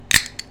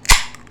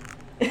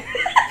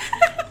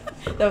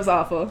That was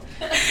awful.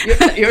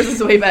 Yours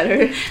is way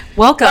better.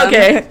 Welcome.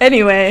 Okay,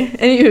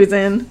 anywho's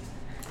in.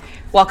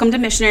 Welcome to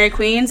Missionary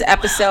Queens,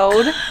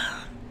 episode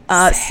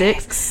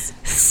 6.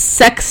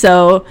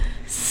 Sexo.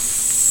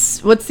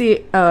 What's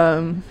the,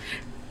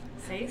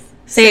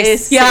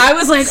 Seis. Yeah, I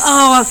was like,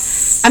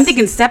 I'm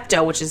thinking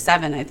septo, which is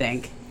 7, I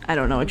think. I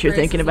don't know what you're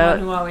thinking is about.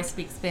 the one who always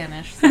speaks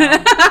Spanish. So.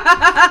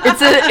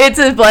 It's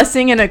a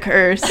blessing and a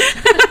curse.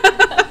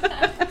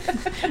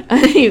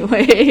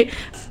 Anyway,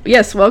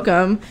 yes,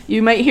 welcome.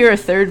 You might hear a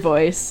third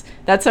voice.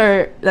 That's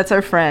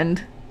our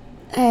friend.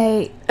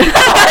 Hey.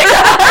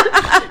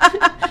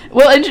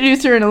 We'll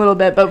introduce her in a little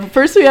bit, but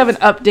first we have an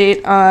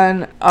update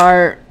on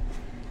our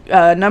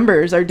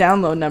numbers, our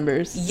download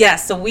numbers.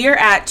 Yes, so we are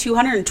at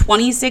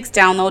 226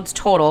 downloads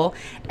total,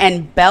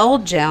 and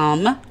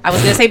Belgium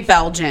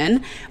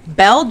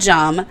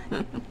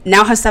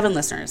now has 7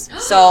 listeners.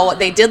 So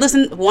they did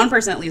listen, one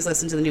person at least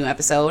listened to the new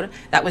episode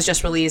that was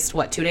just released,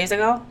 2 days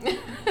ago?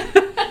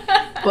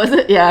 Was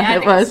it? Yeah,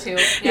 it was.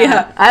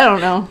 Yeah. I don't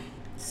know.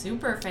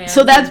 Super fan.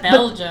 So that's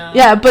Belgium.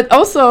 but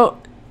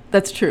also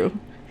that's true.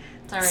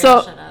 Sorry,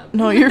 so shut up.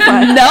 no, you're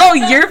fine. No,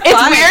 you're fine.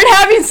 It's weird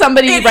having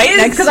somebody right next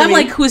to me. Because I'm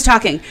like, who's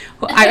talking?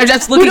 I'm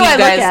just looking at you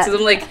guys because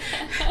I'm like,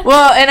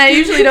 well, and I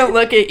usually don't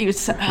look at you.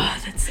 So,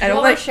 I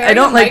also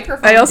don't like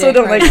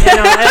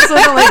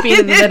being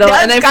in the middle,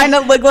 and I kind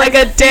of look like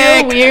a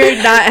dick.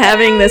 Weird not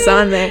having this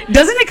on there.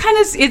 Doesn't it kind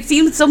of? It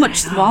seems so much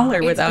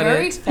smaller without it.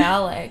 It's very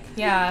phallic.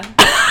 Yeah.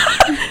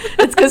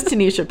 It's because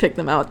Tanisha picked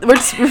them out. We're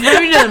just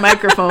referring to the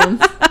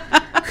microphones.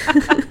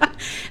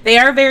 They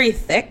are very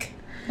thick.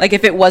 Like,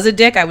 if it was a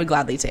dick, I would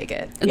gladly take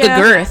it. Yeah.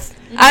 The girth.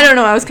 I don't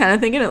know. I was kind of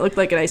thinking it looked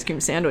like an ice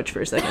cream sandwich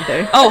for a second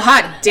there. Oh,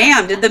 hot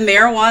damn. Did the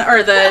marijuana, or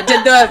did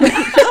the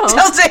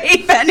Delta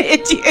 8 pen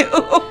hit you?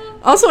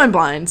 Also, I'm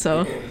blind,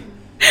 so.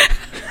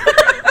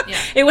 Yeah.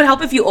 It would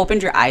help if you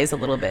opened your eyes a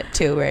little bit,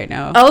 too, right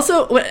now.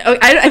 Also,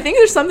 I think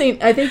there's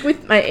something, I think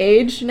with my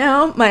age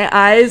now, my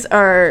eyes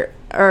are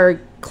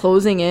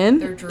closing in.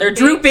 They're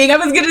drooping. I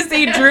was going to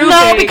say drooping.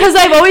 No, because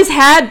I've always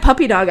had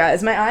puppy dog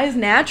eyes. My eyes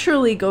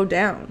naturally go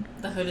down.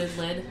 The hooded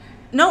lid.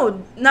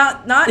 No,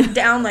 not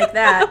down like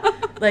that.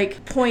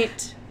 Like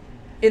point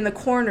in the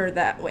corner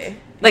that way.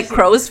 Like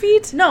crow's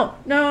feet? No,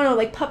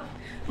 like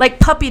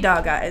puppy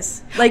dog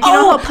eyes. Like, you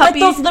know how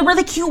puppies, like those, the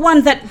really cute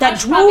ones that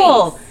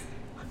drool. Puppies.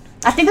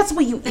 I think that's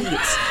what you eat.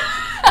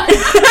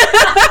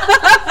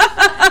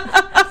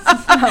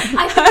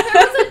 I think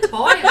there was a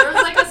toy. There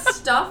was like a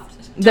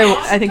stuffed.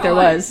 I think there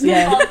was.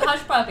 Yeah. Called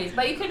hush puppies,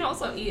 but you can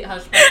also eat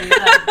hush puppies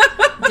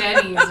at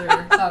Denny's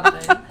or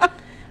something.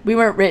 We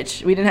weren't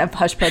rich. We didn't have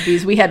hush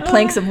puppies. We had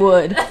planks of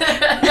wood.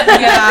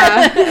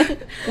 Yeah.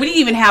 We didn't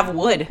even have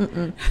wood.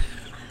 Mm-mm.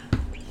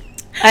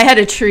 I had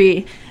a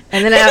tree.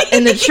 And then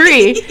in the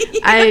tree,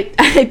 I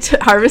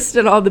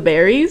harvested all the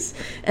berries.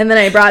 And then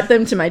I brought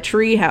them to my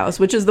tree house,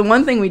 which is the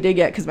one thing we did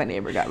get because my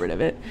neighbor got rid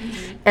of it.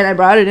 Mm-hmm. And I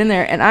brought it in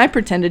there, and I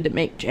pretended to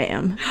make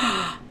jam.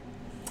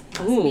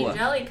 Ooh.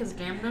 Jelly because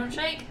jam don't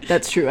shake.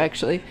 That's true,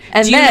 actually.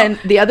 And then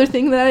the other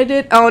thing that I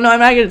did. Oh no, I'm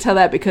not going to tell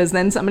that because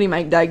then somebody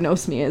might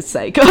diagnose me as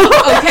psycho.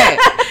 Okay.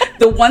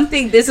 The one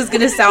thing, this is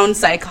going to sound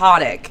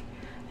psychotic.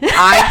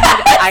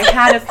 I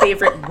had a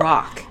favorite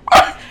rock.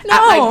 No.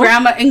 At my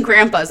grandma and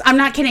grandpa's. I'm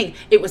not kidding.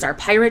 It was our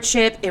pirate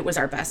ship. It was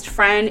our best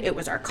friend. It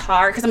was our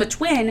car. Because I'm a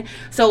twin,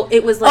 so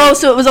it was like. Oh,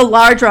 so it was a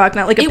large rock,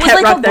 not like a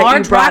pet rock that you brought in. It was like a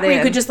large rock where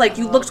you could just like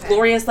you looked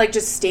glorious, like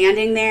just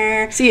standing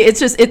there. See,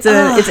 it's an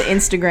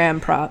Instagram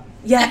prop.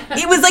 Yeah,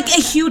 it was like a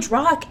huge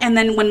rock. And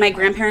then when my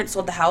grandparents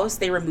sold the house,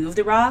 they removed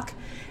the rock.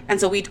 And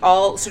so we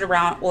all stood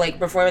around, like,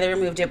 before they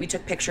removed it, we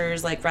took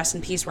pictures, like, rest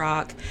in peace,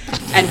 rock.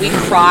 And we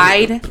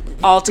cried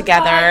all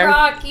together. Oh,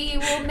 Rocky,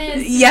 we'll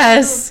miss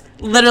Yes,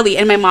 literally.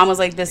 And my mom was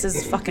like, this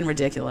is fucking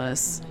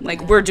ridiculous.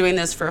 Like, we're doing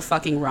this for a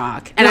fucking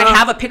rock. And I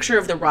have a picture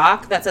of the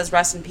rock that says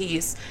rest in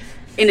peace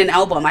in an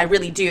album. I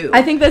really do.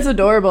 I think that's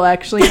adorable,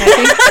 actually. And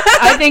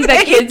I think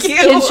that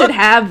kids should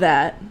have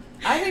that.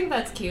 I think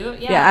that's cute,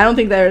 yeah. Yeah, I don't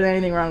think there's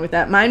anything wrong with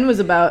that. Mine was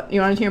about,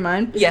 you want to hear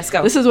mine? Yes,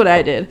 go. This is what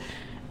I did.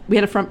 We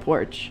had a front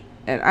porch,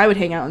 and I would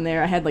hang out in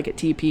there. I had like a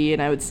teepee,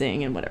 and I would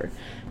sing and whatever.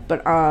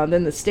 But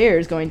then the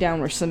stairs going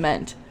down were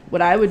cement.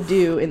 What I would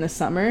do in the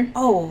summer,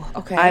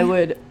 I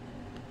would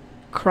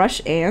crush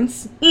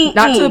ants,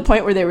 not to the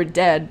point where they were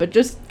dead, but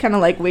just kind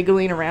of like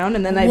wiggling around,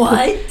 and then I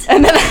I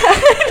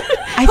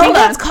think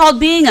that's called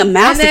being a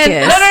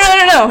masochist.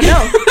 No.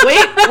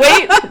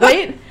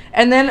 Wait.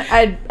 And then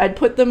I'd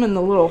put them in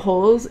the little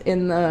holes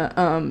in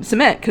the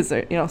cement because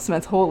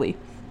cement's holy.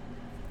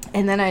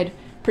 And then I'd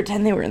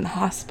pretend they were in the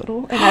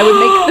hospital, and I would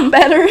make them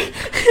better.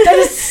 That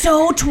is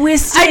so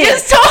twisted. I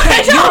just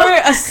told you. You're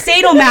a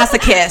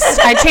sadomasochist.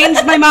 I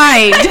changed my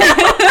mind.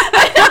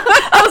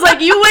 I was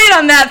like, you wait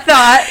on that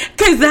thought.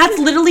 Because that's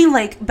literally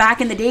like back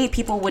in the day,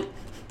 people would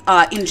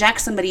inject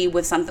somebody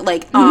with something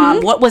like,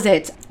 what was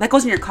it? That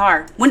goes in your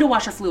car. Window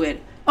washer fluid.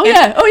 Oh,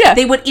 yeah.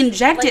 They would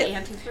inject like it.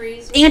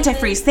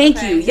 Antifreeze,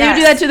 thank you. Yes. They would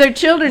do that to their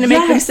children to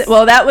make them sick.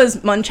 Well, that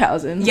was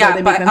Munchausen. Yeah,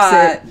 they make them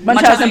sick.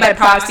 Munchausen by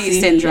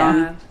proxy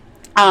syndrome.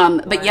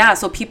 But yeah,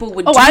 so people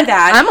would do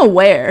that. I'm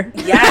aware.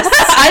 Yes.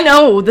 I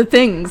know the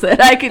things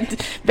that I could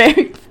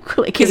very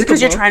quickly. Is it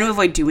because you're trying to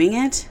avoid doing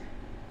it?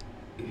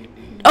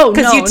 Oh,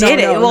 because you did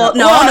it. Well,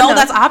 no,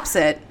 that's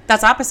opposite.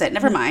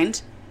 Never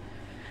mind.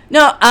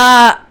 No,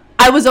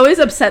 I was always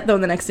upset though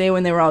the next day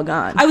when they were all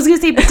gone. I was gonna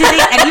say, but did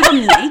any of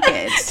them make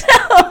it?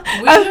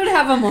 We should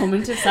have a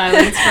moment of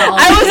silence for all.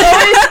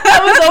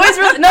 I was always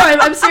really, no,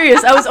 I'm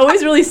serious. I was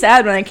always really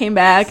sad when I came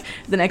back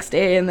the next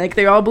day and like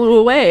they all blew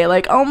away.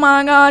 Like, oh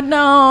my god,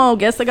 no!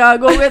 Guess I gotta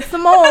go get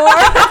some more.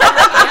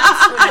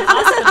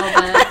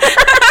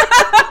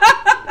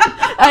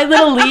 I had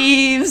little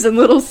leaves and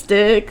little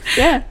sticks.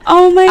 Yeah.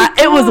 Oh my god.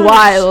 It was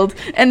wild.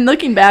 And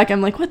looking back, I'm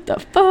like, what the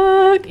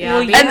fuck? Yeah,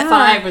 being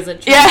 5 was a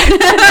treat. Yeah.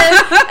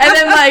 and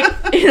then like,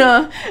 you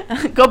know,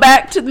 go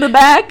back to the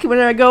back when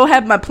I go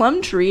have my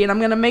plum tree and I'm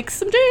going to make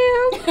some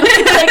jam. Like,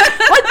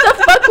 what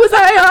the fuck was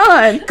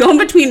I on? Going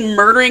between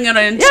murdering an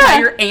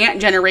entire ant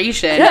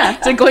generation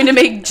to going to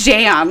make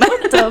jam.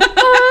 What the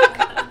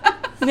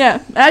fuck?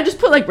 Yeah. And I just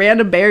put like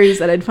random berries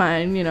that I'd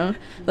find, you know.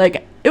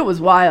 Like, it was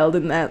wild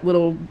in that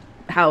little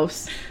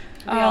house.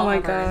 Oh my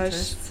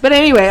gosh. But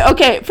anyway,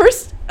 okay,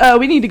 first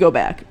we need to go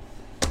back.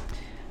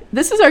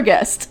 This is our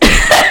guest.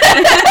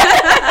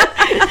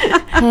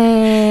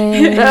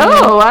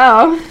 Oh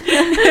wow.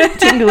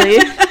 Tingly.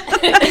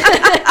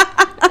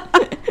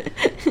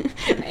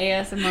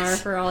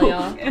 ASMR for all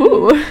y'all.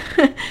 Ooh.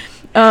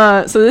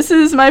 So this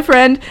is my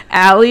friend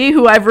Allie,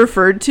 who I've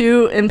referred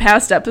to in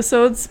past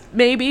episodes,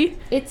 maybe.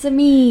 It's a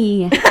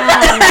me.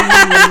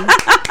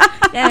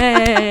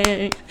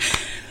 Yay.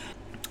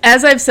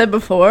 As I've said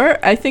before,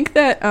 I think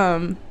that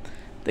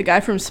the guy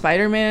from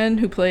Spider-Man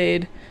who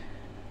played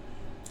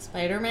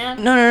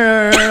Spider-Man?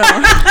 No.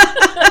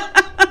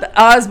 The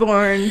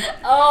Osborn.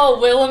 Oh,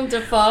 Willem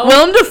Dafoe.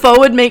 Willem Dafoe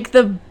would make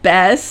the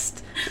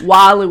best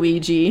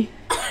Waluigi.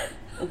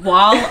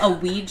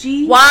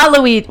 Waluigi?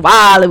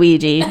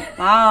 Waluigi.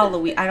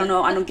 I don't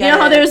know. I don't get it. You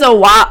know how there's a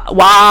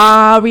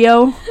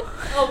Wario?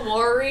 A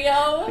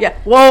Wario? Yeah,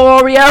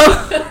 Wario.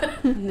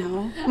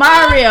 No.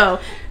 Mario.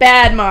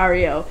 Bad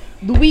Mario.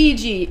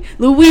 Luigi,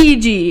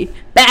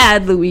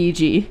 bad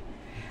Luigi.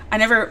 I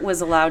never was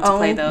allowed to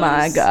play those. Oh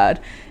my god.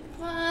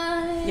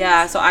 What?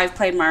 Yeah, so I've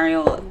played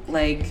Mario,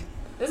 like...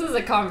 This is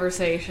a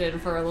conversation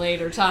for a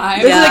later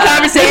time. This is a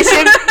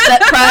conversation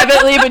that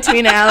privately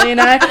between Allie and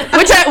I,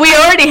 which we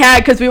already had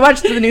because we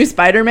watched the new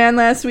Spider-Man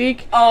last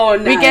week. Oh,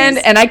 nice. Weekend,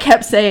 and I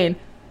kept saying,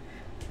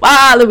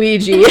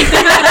 Waluigi.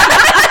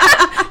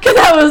 Because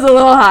I was a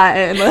little high,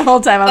 and the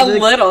whole time I was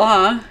like... little,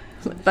 huh?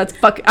 That's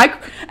fucking...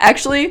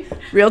 Actually,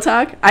 real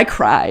talk, I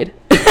cried.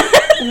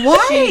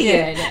 Why? She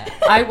did.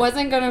 I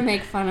wasn't going to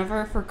make fun of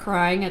her for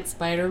crying at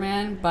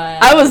Spider-Man,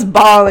 but... I was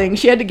bawling.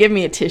 She had to give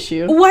me a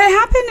tissue. What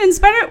happened in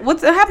what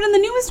happened in the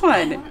newest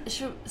one?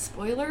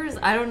 Spoilers?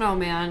 I don't know,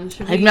 man.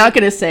 I'm not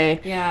going to say.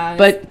 Yeah.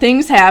 But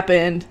things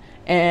happened,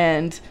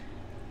 and...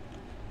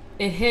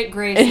 It hit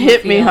Grace. It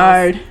hit me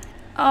hard.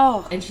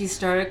 Oh. And she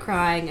started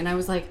crying, and I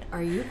was like,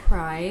 are you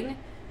crying?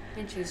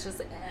 And she's just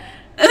like...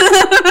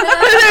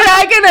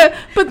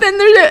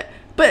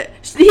 But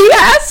he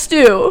has to.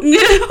 No,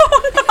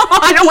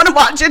 I don't want to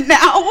watch it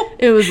now.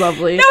 It was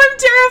lovely. No, I'm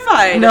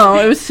terrified. No,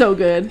 it was so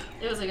good.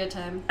 It was a good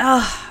time.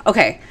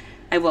 Okay.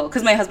 I will,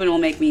 because my husband will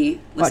make me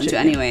listen to it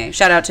anyway.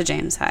 Shout out to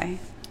James. Hi.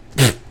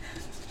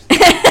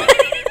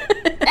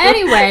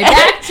 Anyway,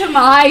 back to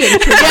my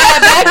intro. Yeah,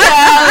 back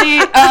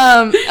to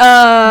Allie.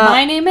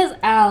 My name is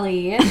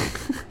Allie.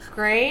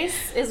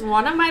 Grace is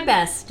one of my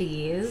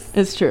besties.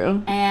 It's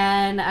true.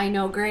 And I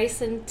know Grace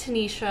and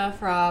Tanisha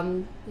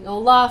from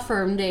law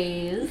firm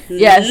days.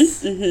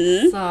 Yes.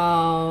 Mm-hmm.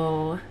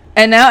 So...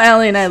 And now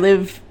Allie and I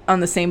live on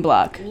the same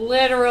block.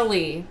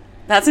 Literally.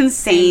 That's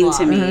insane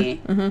to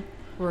me. Mm-hmm.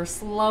 We're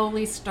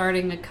slowly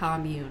starting to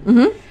commune.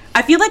 Mm-hmm.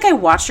 I feel like I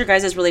watched your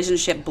guys'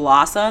 relationship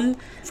blossom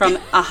from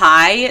a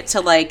high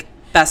to, like,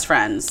 best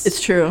friends.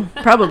 It's true.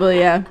 Probably,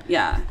 yeah.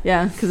 Yeah.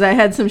 Yeah, because I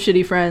had some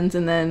shitty friends,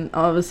 and then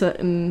all of a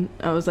sudden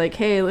I was like,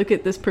 hey, look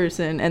at this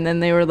person. And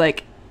then they were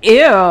like, ew.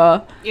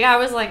 Yeah, I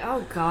was like,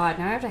 oh, God,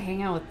 now I have to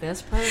hang out with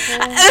this person?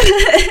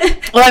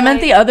 Well, I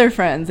meant the other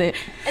friends. No.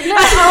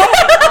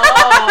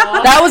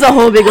 That was a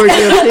whole big ordeal,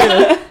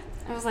 too.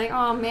 I was like,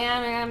 oh,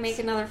 man, I gotta make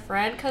another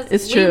friend? Because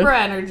It's true. Libra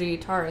energy,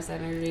 Taurus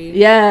energy.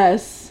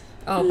 Yes.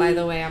 Oh, by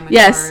the way, I'm a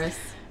Yes. Taurus.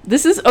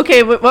 This is,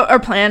 okay, what our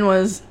plan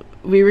was,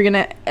 we were going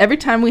to, every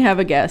time we have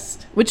a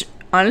guest, which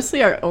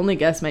honestly our only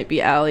guest might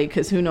be Allie,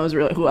 because who knows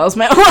really who else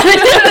might want to do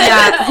it.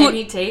 Yeah.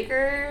 Any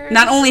takers?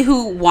 Not only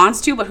who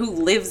wants to, but who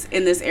lives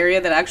in this area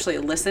that actually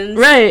listens.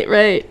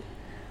 Right.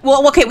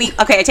 Well, okay,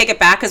 I take it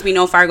back because we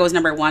know Fargo's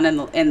number one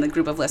in the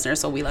group of listeners,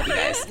 so we love you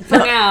guys. For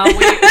now,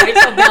 wait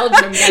till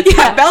Belgium gets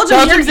Yeah, up.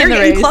 Belgium, you're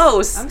getting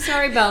close. I'm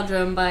sorry,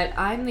 Belgium, but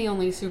I'm the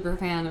only super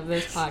fan of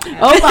this podcast.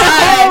 Oh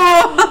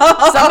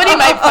my! Somebody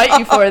might fight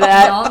you for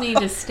that. Y'all need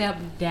to step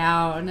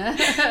down.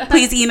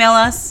 Please email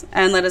us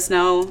and let us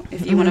know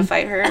if you want to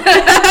fight her.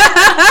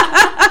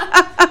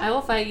 I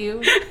will fight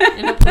you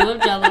in a pool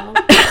of jello.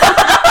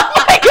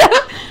 Oh my God.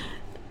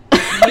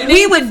 You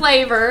we would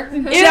flavor.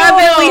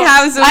 Definitely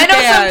have some. I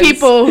know some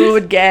people who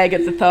would gag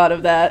at the thought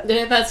of that.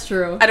 Yeah, that's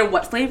true. Out of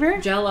what flavor?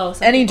 Jello.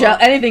 Anything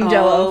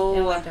Jello.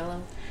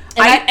 Jello.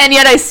 And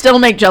yet I still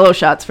make Jello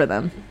shots for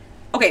them.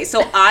 Okay,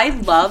 so I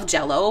love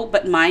Jello,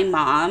 but my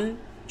mom,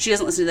 she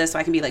doesn't listen to this, so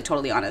I can be like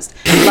totally honest.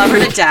 Love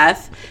her to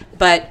death,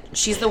 but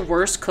she's the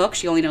worst cook.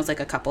 She only knows like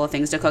a couple of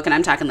things to cook, and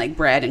I'm talking like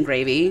bread and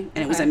gravy,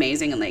 and it was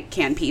amazing, and like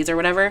canned peas or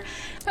whatever.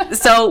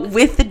 So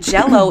with the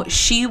Jello,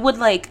 she would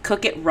like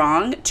cook it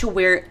wrong to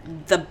where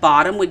the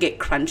bottom would get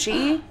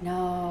crunchy.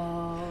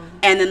 No.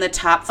 And then the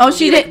top would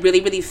be like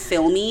really, really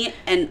filmy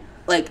and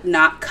like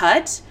not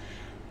cut.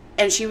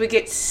 And she would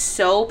get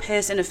so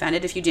pissed and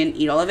offended if you didn't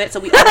eat all of it. So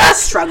we always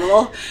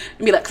struggle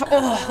and be like,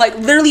 oh, like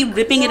literally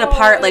ripping it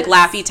apart like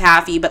Laffy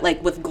Taffy, but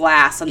like with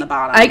glass on the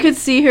bottom. I could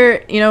see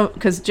her, you know,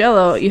 because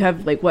Jello, you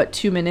have like, what,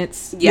 2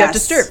 minutes? Yes. You have to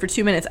stir it for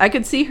 2 minutes. I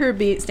could see her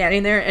be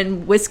standing there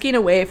and whisking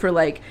away for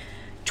like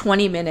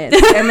 20 minutes.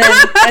 And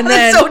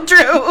then so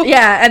true.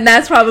 Yeah, and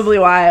that's probably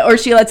why. Or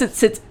she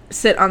lets it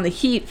sit on the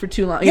heat for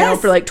too long, you know,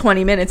 for like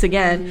 20 minutes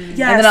again.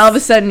 Yes. And then all of a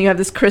sudden you have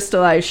this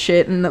crystallized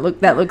shit, and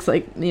that looks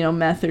like, you know,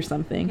 meth or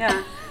something.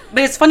 Yeah.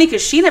 But it's funny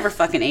because she never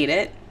fucking ate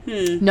it.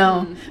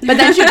 No. But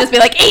then she'd just be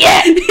like, eat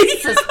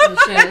it!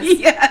 Suspicious.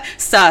 Yeah.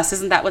 Sus.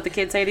 Isn't that what the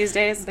kids say these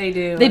days? They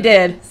do. They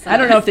did. Sus. I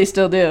don't know if they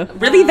still do.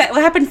 Really? That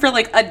happened for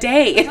like a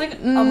day. It's like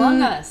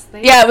Among Us.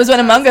 Yeah, it was when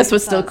Among Us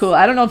was still cool.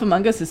 I don't know if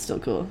Among Us is still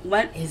cool.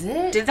 What? Is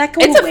it? Did that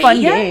go It's away a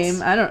fun yet?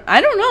 game. I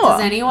don't know.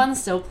 Does anyone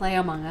still play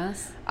Among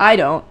Us? I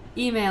don't.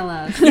 Email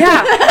us.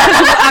 Yeah,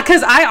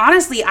 because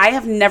I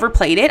have never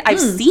played it. I've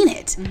seen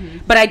it,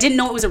 but I didn't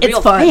know it was a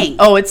real thing.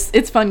 Oh,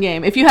 it's fun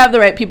game if you have the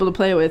right people to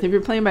play with. If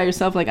you're playing by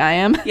yourself like I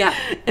am, yeah,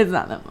 it's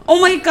not that much.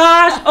 Oh my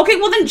gosh. Okay,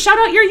 well then shout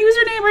out your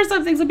username or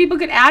something so people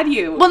could add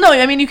you. Well, no,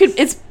 I mean you could.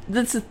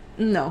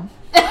 No.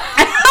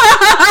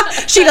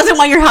 She doesn't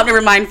want your help to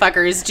remind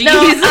fuckers. Jeez.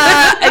 No,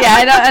 yeah,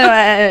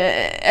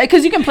 I know,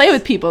 because you can play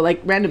with people,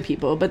 like random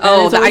people. But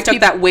then I took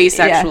that way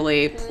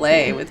sexually. Yeah.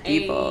 Play with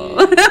people.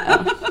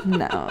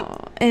 No,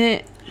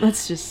 and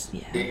let's just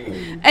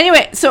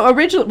Anyway, so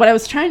originally, what I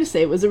was trying to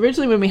say was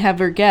originally when we have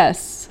our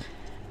guests,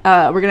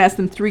 we're gonna ask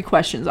them 3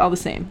 questions, all the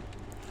same.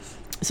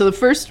 So the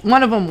first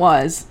one of them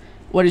was,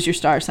 "What is your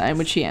star sign?"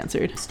 Which she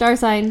answered. Star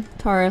sign,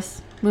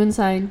 Taurus. Moon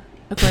sign,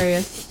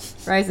 Aquarius.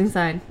 Rising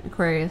sign,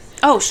 Aquarius.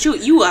 Oh,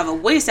 shoot. You have a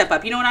way step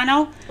up. You know what I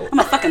know? I'm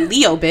a fucking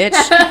Leo, bitch.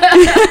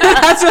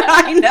 That's what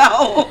I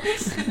know.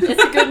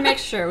 It's a good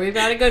mixture. We've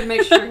got a good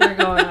mixture here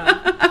going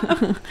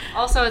on.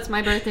 Also, it's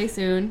my birthday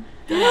soon.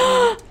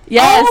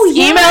 Yes.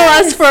 Email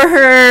us for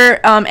her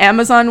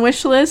Amazon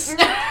wish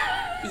list.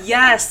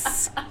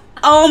 Yes.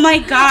 Oh my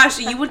gosh.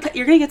 You're going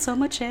to get so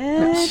much shit.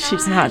 No,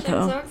 she's not,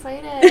 though. I'm so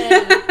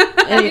excited.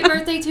 Happy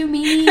birthday to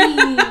me.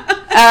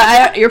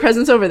 Your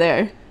present's over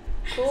there.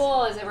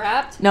 Cool. Is it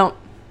wrapped? No,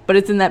 but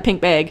it's in that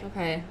pink bag.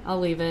 Okay, I'll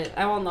leave it.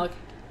 I won't look.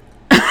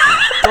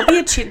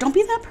 Don't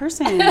be that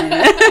person.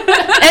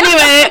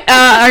 Anyway,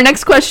 our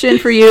next question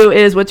for you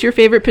is, what's your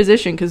favorite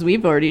position? Because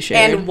we've already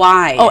shared. And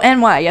why? Oh,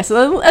 and why? Yes, yeah,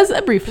 so as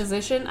a brief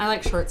position. I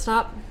like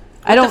shortstop.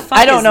 I don't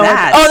know.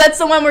 That? That's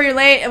the one where you're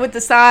laying with the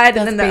side.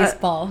 That's and then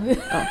baseball. That's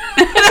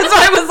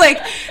why I was like,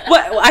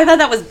 what? I thought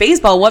that was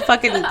baseball. What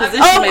fucking position?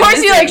 Oh, of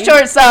course you like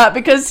shortstop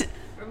because.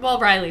 Well,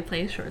 Riley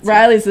plays shortstop.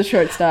 Riley's the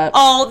shortstop.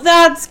 Oh,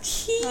 that's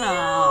cute.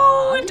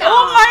 Aww.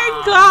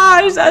 Oh my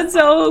gosh, that's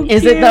so cute.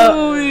 Is it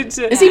though?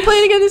 Is he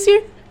playing again this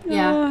year?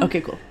 Yeah. Okay,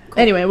 cool.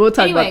 Anyway, we'll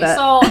talk about that.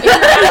 So if you're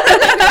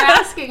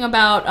asking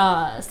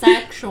about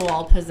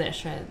sexual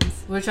positions,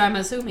 which I'm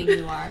assuming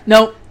you are.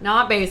 Nope.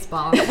 Not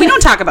baseball. We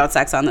don't talk about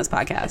sex on this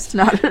podcast.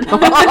 Not at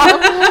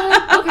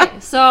all. Okay,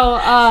 so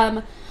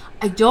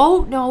I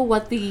don't know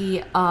what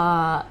the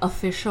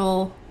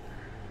official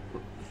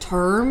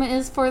term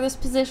is for this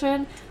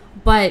position,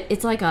 but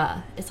it's like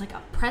a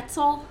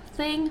pretzel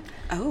thing.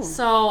 Oh.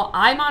 So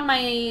I'm on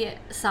my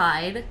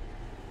side.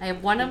 I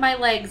have one of my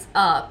legs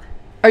up.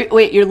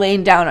 Wait, you're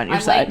laying down on your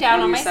side. I'm laying down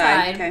on my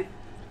side. Okay.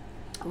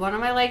 One of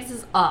my legs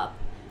is up.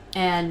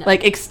 And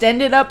like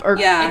extended up or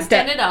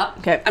extended up.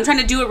 Okay. I'm trying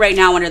to do it right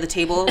now under the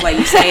table while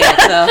you say it.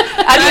 So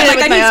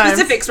I need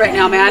specifics right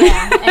now, man.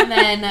 Yeah. And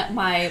then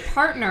my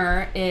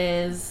partner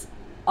is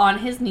on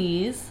his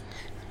knees,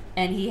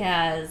 and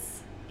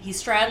he's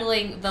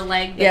straddling the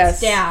leg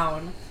that's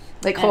down,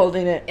 like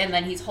holding it, and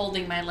then he's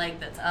holding my leg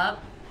that's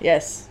up.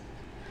 Yes.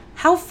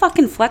 How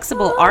fucking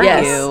flexible are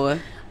you?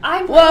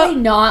 I'm really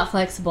not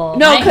flexible.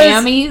 No, my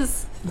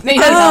hammies.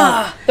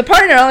 The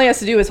partner only has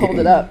to do is hold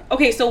it up.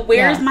 Okay, so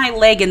where's my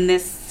leg in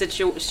this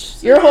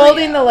situation? You're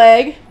holding the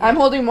leg. I'm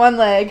holding one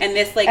leg. And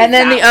this leg and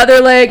then the other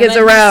leg is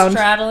around. He's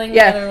straddling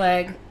the other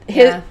leg.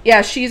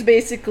 She's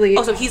basically...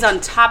 Oh, so he's on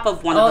top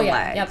of one of the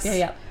legs.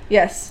 Yep.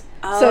 Yes.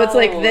 Oh. So it's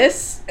like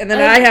this, and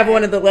then I have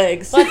one of the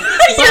legs. You're a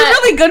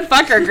really good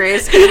fucker,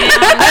 Grace.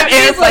 I'm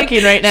air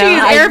fucking right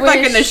now. She's air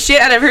fucking the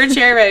shit out of her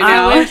chair right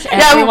now. I wish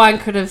everyone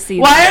could have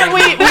seen. Why aren't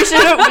we? We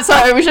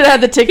should have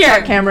had the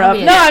TikTok camera up.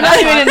 No, I'm not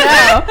doing it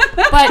now.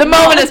 But the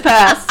moment has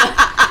passed.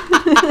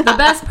 The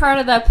best part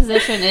of that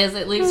position is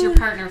it leaves your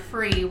partner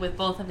free with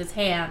both of his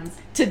hands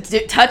to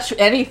touch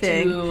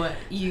anything. To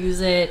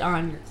use it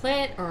on your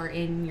clit or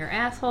in your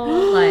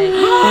asshole. Like,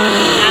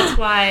 that's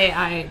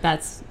why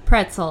that's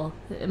pretzel.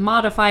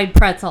 Modified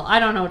pretzel. I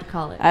don't know what to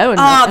call it.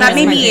 That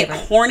made me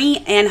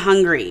horny and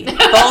hungry. Both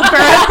for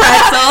a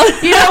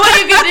pretzel. You know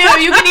what you can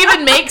do? You can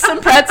even make some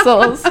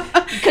pretzels.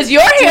 Because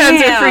your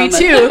hands are free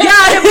too.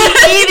 Yeah,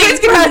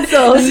 eating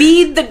pretzels.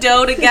 Knead the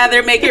dough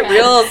together, make it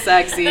real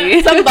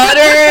sexy. Some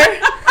butter.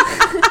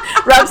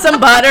 Rub some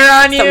butter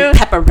on you. Some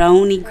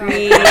pepperoni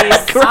grease.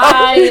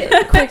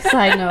 Quick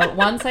side note.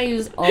 Once I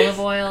used olive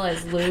oil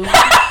as lube.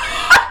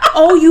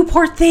 Oh, you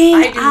poor thing.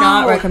 I do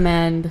not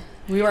recommend.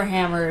 We were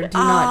hammered. Do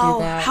not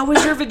do that. How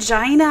was your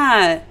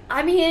vagina?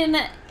 I mean,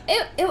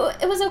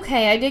 it was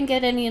okay. I didn't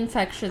get any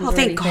infections or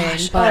anything.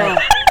 Gosh.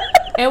 But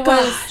there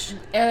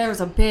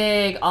was a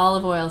big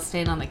olive oil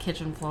stain on the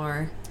kitchen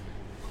floor.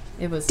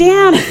 It was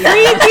damn freaky.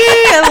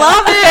 I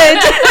love it.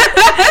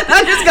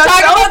 I just got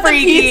so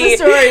freaky. The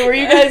pizza story where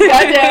you guys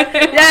got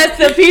down. Yes,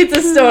 the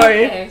pizza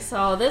story. Okay,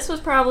 so this was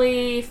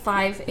probably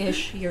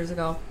 5-ish years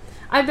ago.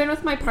 I've been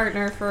with my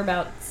partner for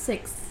about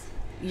 6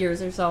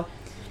 years or so.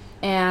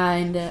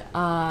 And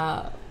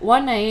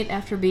one night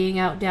after being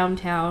out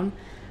downtown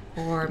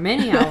for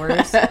many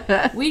hours,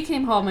 we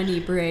came home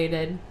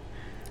inebriated.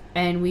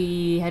 And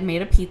we had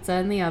made a pizza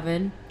in the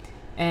oven.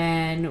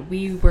 And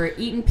we were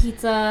eating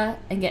pizza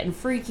and getting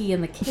freaky in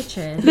the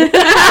kitchen.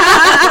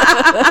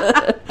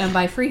 And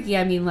by freaky,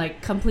 I mean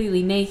like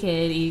completely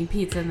naked, eating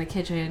pizza in the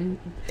kitchen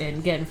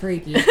and getting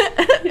freaky. And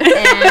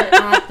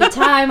at the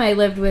time, I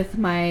lived with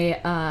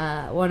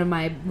my one of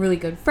my really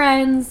good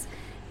friends.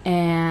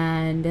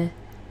 And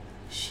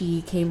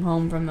she came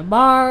home from the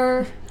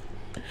bar.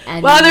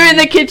 And while they're in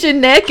the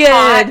kitchen naked.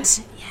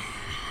 Hot.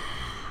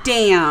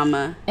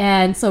 Damn.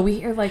 And so we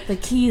hear like the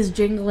keys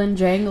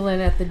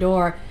jangling at the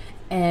door.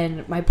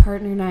 And my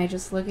partner and I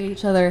just look at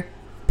each other,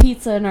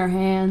 pizza in our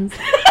hands,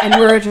 and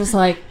we're just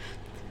like,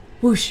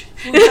 whoosh,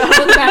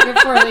 look back and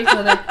forth at each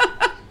other.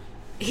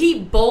 He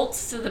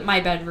bolts to my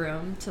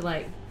bedroom to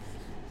like,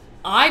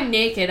 I'm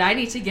naked, I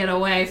need to get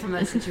away from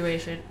that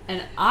situation.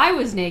 And I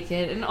was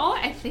naked, and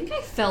I think I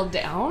fell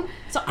down.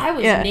 So I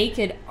was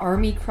naked,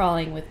 army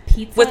crawling with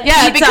pizza.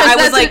 Because I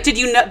was like, did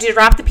you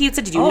wrap the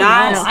pizza? Did you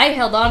not? No, I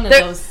held on to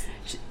those.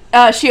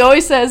 She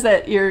always says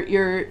that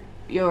you're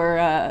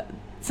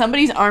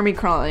somebody's army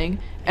crawling,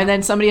 and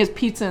then somebody has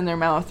pizza in their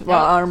mouth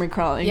while army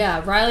crawling.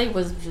 Yeah, Riley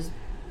was just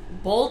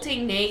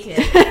bolting naked.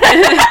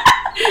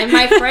 And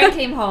my friend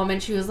came home,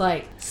 and she was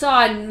like,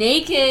 saw a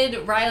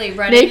naked Riley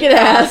running naked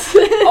ass.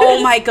 Oh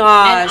my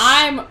gosh. And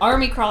I'm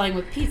army crawling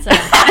with pizza.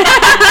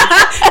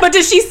 But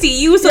does she see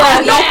you? So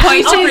there's no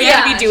point for you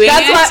to be doing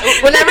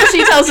it? Whenever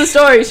she tells a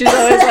story, she's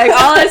always like,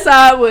 all I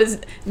saw was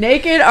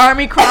naked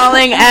army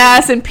crawling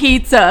ass and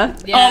pizza.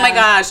 Yeah. Oh my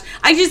gosh.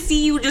 I just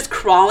see you just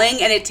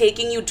crawling and it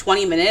taking you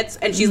 20 minutes,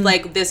 and she's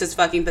like, this is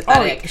fucking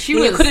pathetic.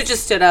 You could have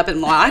just stood up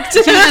and walked. She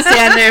was just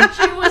standing there.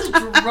 She was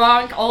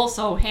drunk,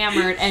 also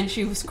hammered, and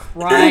she was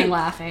crying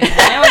laughing.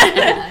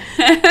 That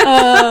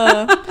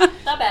was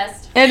the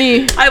best.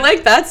 I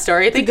like that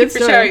story. Thank you for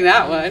sharing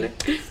that one.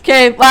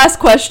 Okay, last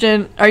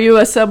question. Are you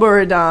a sub or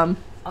a dom?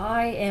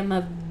 I am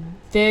a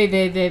very,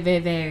 very, very, very,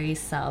 very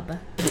sub.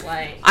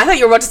 Like, I thought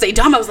you were about to say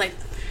dom. I was like,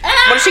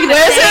 what is she going to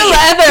say? Where's her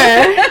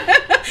leather?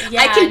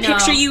 I can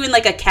picture you in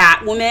like a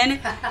cat woman.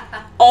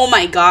 Oh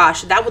my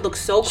gosh, that would look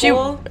so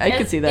cool. I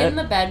could see that. In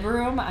the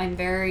bedroom, I'm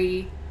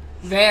very,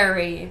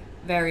 very,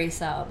 very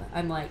sub.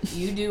 I'm like,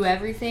 you do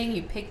everything.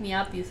 You pick me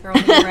up, you throw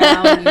me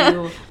around,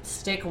 you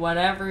stick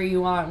whatever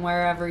you want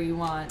wherever you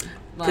want.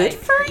 Like, good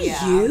for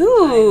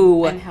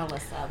you. I'm hella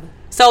sub.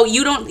 So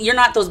you're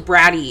not those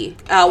bratty.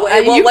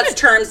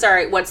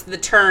 What's the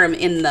term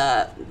in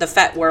the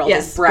fet world?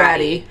 Yes, is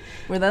bratty.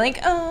 Where they're like,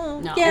 oh,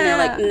 no. Yeah. And they're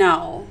like,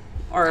 no.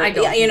 Or, I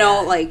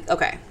don't like,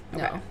 okay. No.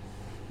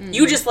 Mm-hmm.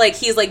 You just like,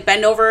 he's like,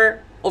 bend over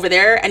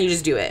there, and you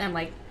just do it. I'm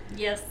like,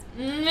 yes.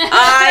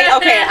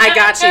 I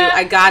got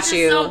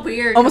you. It's so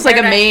weird. Almost like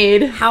a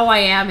maid. How I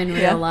am in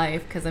real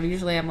life, because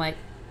I'm like,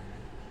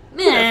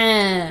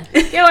 nah,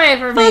 get away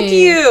from me. Fuck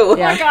you.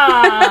 Yeah. Fuck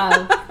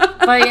off.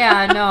 But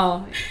yeah,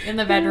 no, in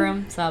the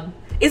bedroom, sub.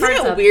 Isn't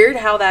it weird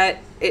how that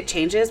it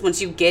changes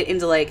once you get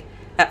into like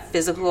that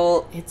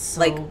physical, it's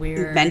so like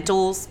weird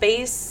mental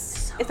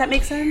space? If that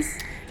makes sense.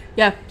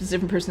 Yeah, it's a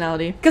different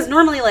personality. Because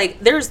normally, like,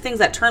 there's things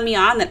that turn me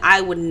on that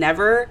I would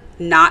never,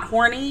 not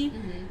horny,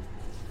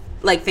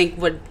 like, think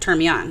would turn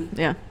me on.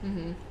 Yeah.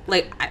 Mm-hmm.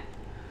 Like, I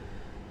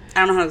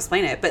don't know how to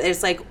explain it, but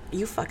it's like,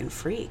 you fucking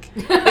freak.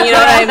 You know what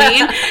I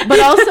mean? But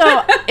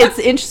also, it's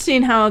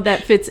interesting how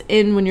that fits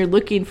in when you're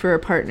looking for a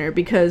partner,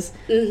 because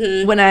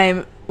when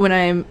I'm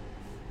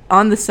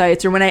on the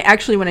sites, or when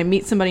I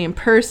meet somebody in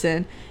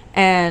person,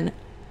 and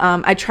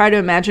I try to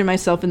imagine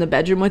myself in the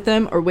bedroom with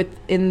them, or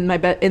in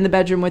the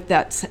bedroom with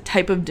that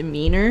type of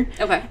demeanor.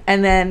 Okay.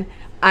 And then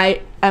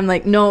I'm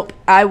like, nope,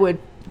 I would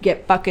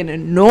get fucking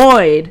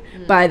annoyed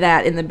by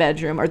that in the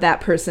bedroom, or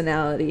that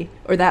personality,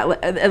 or that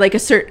like a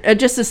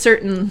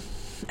certain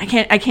I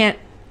can't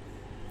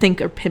think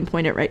or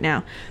pinpoint it right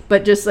now,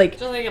 but just like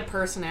a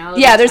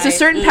personality. Yeah, there's a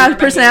certain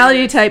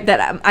personality type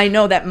that I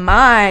know that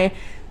my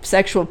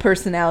sexual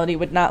personality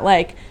would not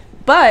like.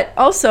 But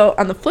also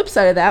on the flip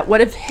side of that,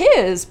 what if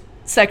his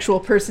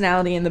sexual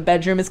personality in the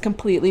bedroom is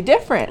completely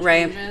different?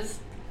 Right.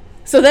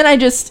 So then I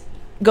just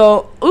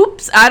go,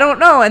 oops, I don't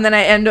know, and then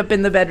I end up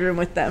in the bedroom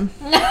with them.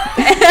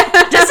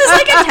 This is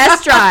like a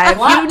test drive.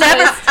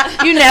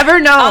 You never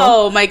know.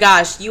 Oh my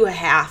gosh, you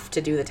have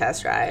to do the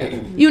test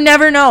drive. You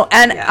never know.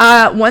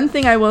 And one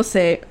thing I will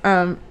say,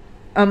 a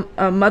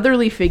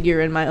motherly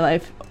figure in my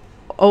life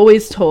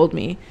always told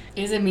me.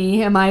 Is it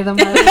me? Am I the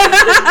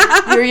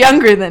mother? You're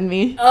younger than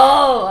me.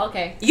 Oh,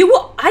 okay.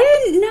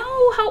 I didn't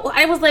know how.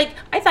 I was like,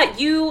 I thought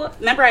you.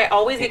 Remember, I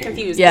always get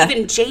confused. Yeah.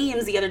 Even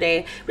James the other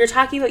day, we were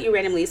talking about you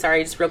randomly.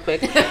 Sorry, just real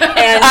quick.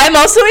 And I'm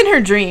also in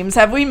her dreams.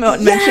 Have we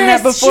mentioned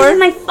that before? She's in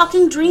my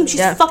fucking dreams.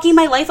 She's fucking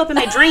my life up in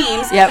my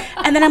dreams. Yep.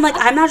 And then I'm like,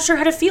 I'm not sure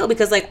how to feel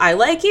because like I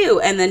like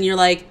you, and then you're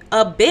like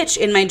a bitch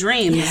in my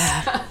dreams.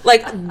 Yeah.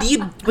 Like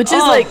which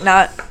is like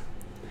not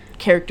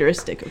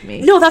characteristic of me.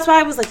 No, that's why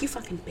I was like, you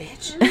fucking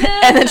bitch.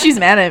 And then she's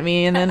mad at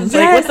me, and then it's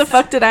like, what the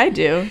fuck did I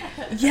do?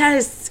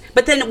 Yes.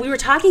 But then we were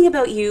talking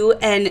about you,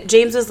 and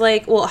James was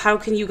like, well, how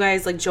can you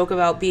guys like joke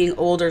about being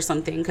old or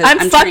something? Because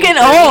I'm fucking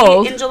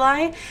old in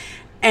July.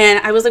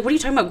 And I was like, what are you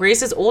talking about?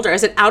 Grace is older. I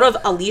said, out of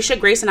Alicia,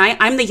 Grace, and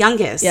I'm the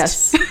youngest.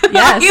 Yes.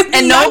 Yes.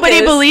 And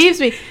nobody believes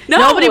me. No.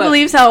 Nobody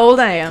believes how old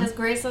I am. Because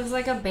Grace looks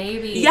like a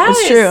baby. Yes.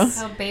 It's true.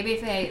 So baby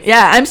face.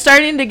 Yeah, I'm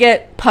starting to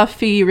get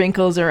puffy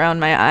wrinkles around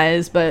my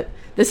eyes, but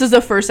this is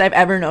the first I've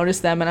ever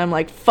noticed them, and I'm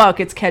like, fuck,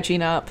 it's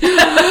catching up.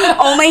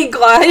 Oh my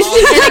gosh.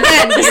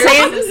 And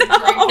again,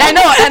 I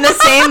know, and the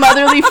same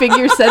motherly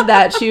figure said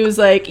that. She was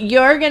like,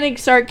 you're going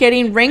to start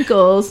getting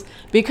wrinkles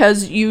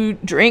because you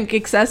drink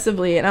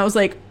excessively. And I was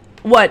like,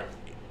 what,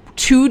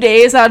 2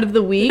 days out of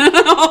the week?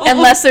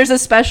 Unless there's a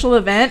special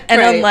event, and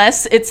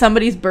unless it's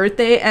somebody's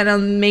birthday,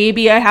 and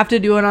maybe I have to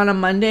do it on a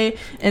Monday.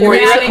 And or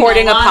you're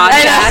recording a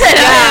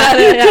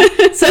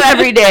podcast. So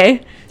every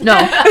day. No.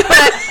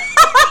 But...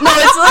 No,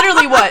 it's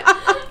literally what?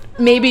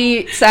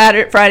 Maybe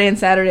Friday and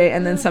Saturday,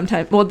 and then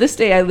sometime. Well, this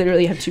day I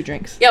literally have 2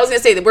 drinks. Yeah, I was gonna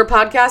say that we're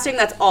podcasting.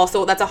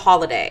 That's a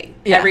holiday.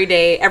 Yeah. Every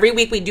day, every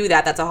week we do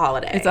that. That's a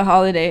holiday. It's a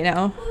holiday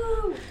now.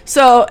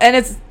 So and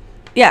it's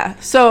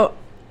So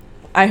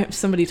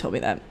somebody told me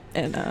that,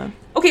 and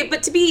okay,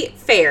 but to be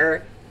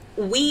fair,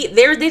 they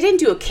didn't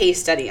do a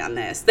case study on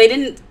this. They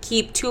didn't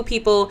keep 2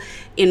 people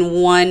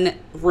in one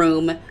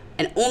room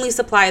and only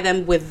supply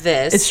them with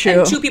this. It's true.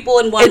 And 2 people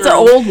in one room. It's an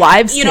old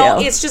wives' tale. You know,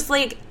 it's just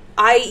like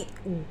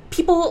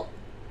people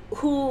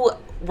who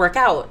work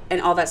out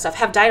and all that stuff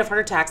have died of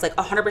heart attacks like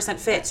 100%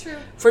 fit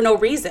for no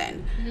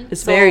reason. Mm-hmm.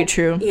 It's very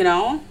true. You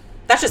know,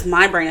 that's just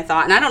my brain of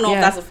thought, and I don't know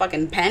if that's a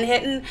fucking pen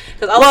hitting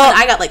because all of a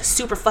sudden I got like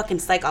super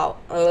fucking I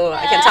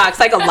can't talk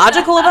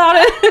psychological about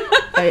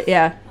it.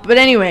 Yeah, but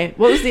anyway,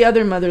 what was the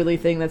other motherly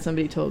thing that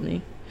somebody told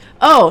me?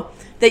 Oh,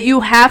 that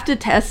you have to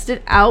test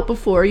it out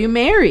before you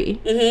marry.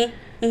 Mm-hmm.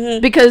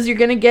 Mm-hmm. Because you're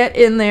gonna get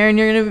in there and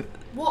you're gonna.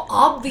 Well,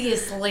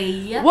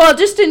 obviously. Well,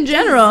 just in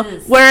general.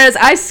 Jesus. Whereas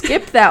I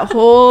skipped that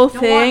whole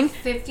thing.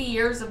 50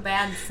 years of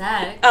bad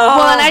sex. Oh.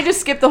 Well, and I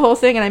just skipped the whole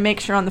thing, and I make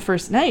sure on the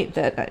first night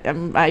that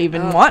I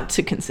even want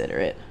to consider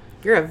it.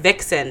 You're a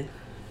vixen.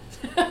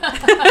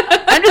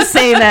 I'm just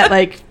saying that,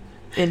 like,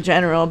 in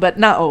general, but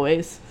not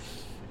always,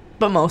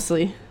 but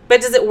mostly.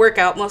 But does it work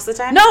out most of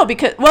the time? No,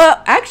 because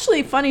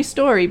actually, funny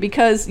story,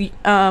 because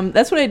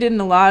that's what I did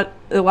a lot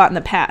in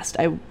the past.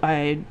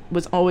 I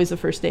was always the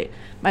first date.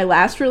 My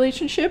last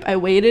relationship, I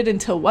waited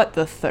until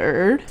the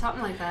 3rd,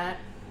 something like that.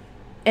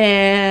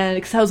 And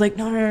because I was like,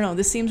 no,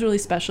 this seems really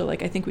special.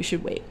 Like, I think we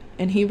should wait.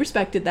 And he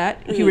respected that.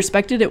 Mm-hmm. He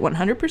respected it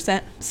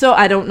 100%. So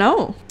I don't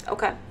know.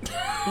 Okay,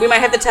 we might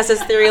have to test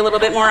this theory a little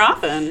bit more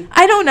often.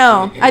 I don't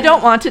know. I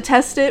don't want to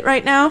test it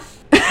right now.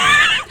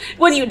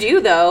 When you do,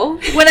 though.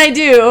 When I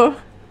do.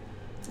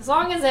 As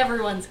long as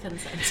everyone's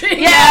consenting.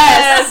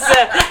 Yes.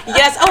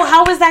 Yes. Oh,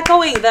 how is that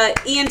going? The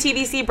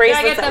ENTBC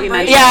bracelets that we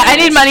mentioned. Yeah, I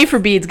need money for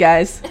beads,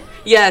 guys.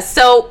 Yes.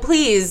 So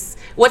please,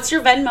 what's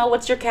your Venmo?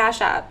 What's your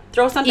Cash App?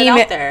 Throw something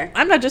out there.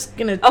 I'm not just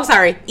gonna. Oh,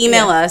 sorry.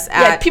 Email us.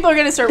 People are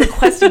gonna start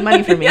requesting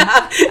money from me.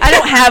 Yeah. I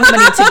don't have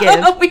money to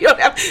give. We don't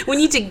have. We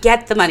need to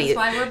get the money. That's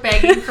why we're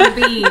begging for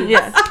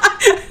beads.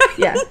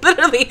 Yeah.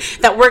 Literally,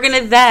 that we're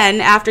gonna then,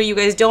 after you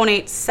guys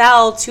donate,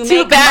 sell to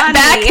make money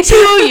back to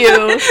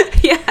you.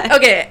 Yeah.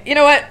 Okay. You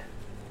know what?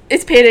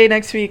 It's payday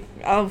next week.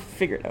 I'll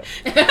figure it out.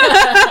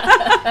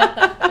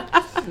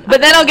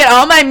 But then I'll get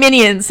all my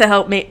minions to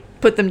help me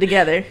put them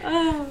together.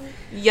 Oh,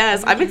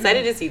 yes, I'm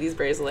excited to see these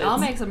bracelets. I'll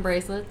make some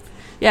bracelets.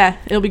 Yeah,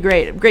 it'll be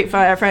great. Great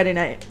Friday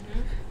night.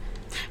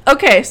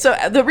 Okay, so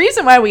the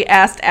reason why we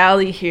asked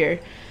Allie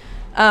here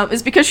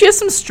is because she has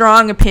some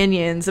strong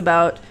opinions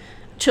about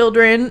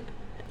children.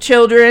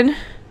 So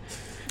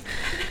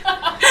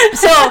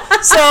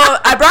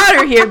I brought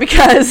her here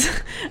because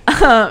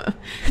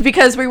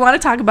we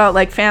want to talk about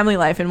like family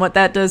life and what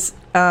that does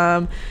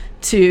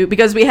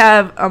because we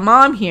have a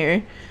mom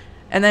here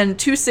and then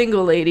 2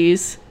 single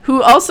ladies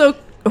who are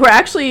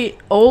actually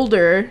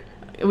older.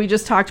 We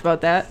just talked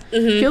about that.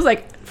 Mm-hmm. Feels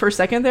like for a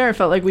second there, I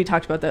felt like we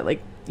talked about that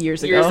like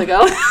years ago. And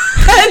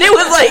it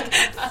was like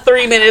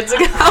 3 minutes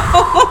ago.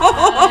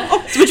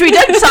 Which we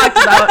did talk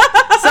about.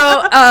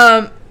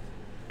 So,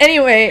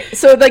 anyway,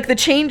 so like the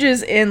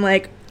changes in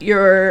like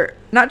your,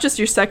 not just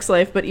your sex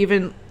life, but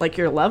even like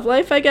your love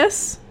life, I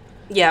guess.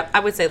 Yeah, I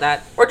would say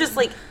that. Or just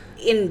like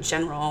in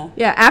general.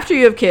 Yeah, after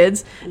you have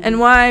kids, and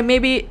why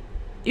maybe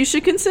you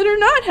should consider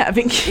not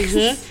having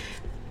kids.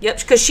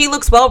 Yep, because she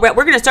looks well. We're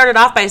going to start it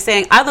off by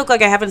saying I look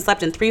like I haven't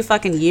slept in 3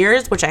 fucking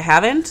years, which I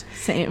haven't.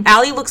 Same.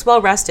 Allie looks well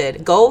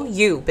rested. Go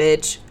you,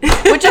 bitch.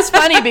 Which is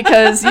funny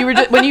because you were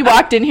when you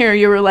walked in here,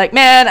 you were like,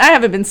 "Man,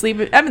 I've been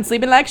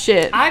sleeping like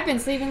shit." I've been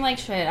sleeping like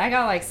shit. I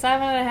got like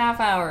 7.5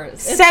 hours.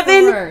 It's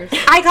 7.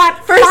 I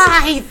got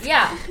 5.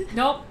 Yeah.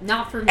 Nope,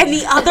 not for me. And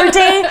the other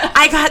day,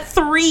 I got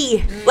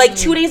 3. Like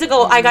 2 days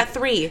ago, I got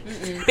 3.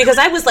 Because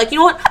I was like, you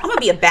know what? I'm going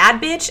to be a bad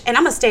bitch, and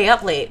I'm going to stay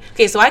up late.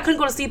 Okay, so I couldn't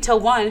go to sleep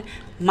till 1.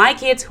 My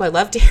kids, who I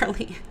love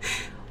dearly,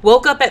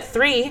 woke up at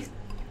 3.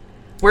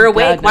 We're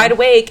awake, wide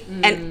awake,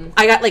 and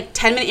I got like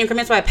 10-minute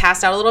increments where I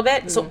passed out a little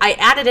bit. So I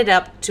added it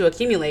up to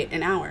accumulate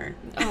an hour.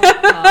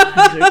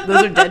 Oh,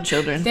 those are dead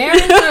children. There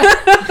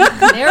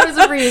is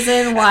a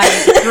reason why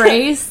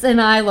Grace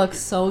and I look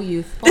so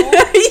youthful.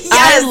 Yes.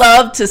 I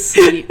love to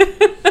sleep.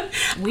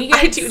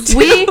 I do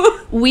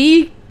too.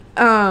 We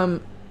are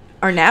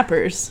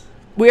nappers.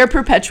 We are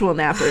perpetual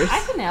nappers. I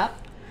can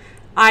nap.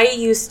 I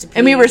used to be.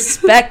 And we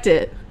respect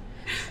it.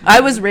 I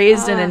was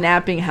raised in a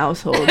napping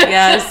household.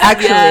 Yes,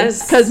 actually,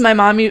 because my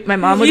mom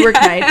would work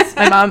nights.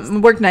 My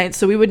mom worked nights,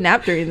 so we would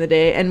nap during the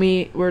day, and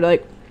we were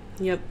like,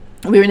 yep.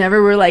 We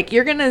were like,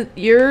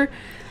 you're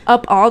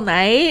up all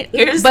night.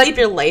 You're gonna sleep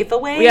your life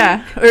away.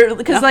 Yeah, or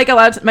because like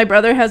my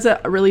brother has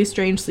a really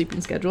strange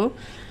sleeping schedule.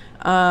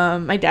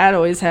 My dad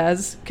always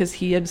has because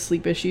he had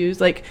sleep issues.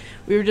 Like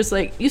we were just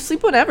like, you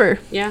sleep whenever.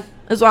 Yeah,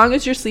 as long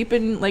as you're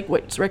sleeping like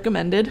what's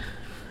recommended.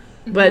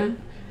 But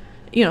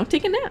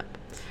take a nap.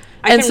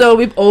 So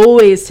we've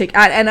always taken,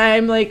 and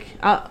I'm like,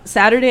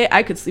 Saturday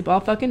I could sleep all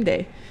fucking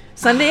day.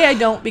 Sunday I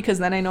don't, because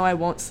then I know I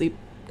won't sleep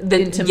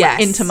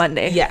into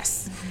Monday.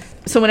 Yes.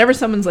 So whenever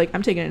someone's like,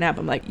 I'm taking a nap,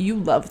 I'm like, you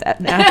love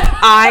that nap.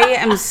 I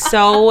am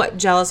so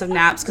jealous of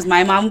naps because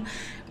my mom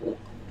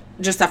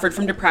just suffered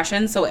from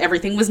depression, so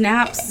everything was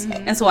naps.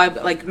 And so I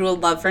like grew a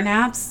love for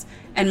naps.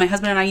 And my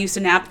husband and I used to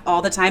nap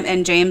all the time.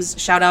 And James,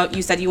 shout out.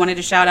 You said you wanted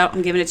to shout out.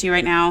 I'm giving it to you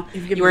right now.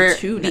 You've given me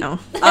 2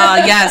 now.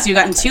 Yes, you've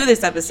gotten 2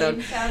 this episode.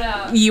 James, shout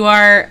out. You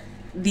are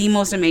the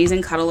most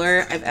amazing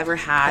cuddler I've ever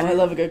had. Oh, I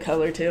love a good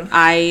cuddler too.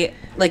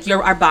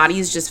 Our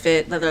bodies just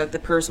fit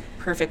the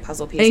perfect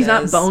puzzle pieces. And he's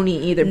not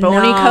bony either.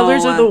 Bony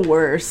cuddlers are the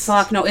worst.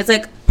 Fuck no, it's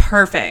like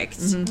perfect.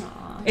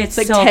 It's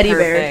like so teddy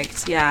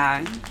perfect. Bear.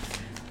 Yeah.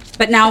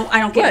 But now I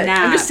don't get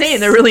naps. I'm just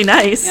saying, they're really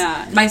nice.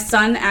 Yeah. My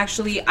son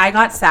actually, I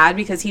got sad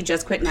because he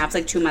just quit naps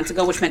like 2 months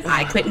ago, which meant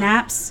I quit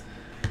naps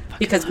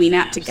because we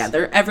nap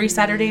together every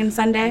Saturday and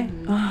Sunday.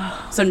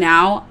 So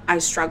now I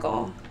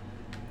struggle.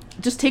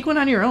 Just take one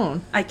on your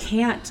own. I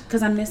can't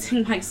because I'm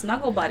missing my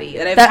snuggle buddy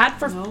that I've had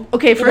for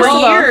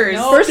years.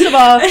 First of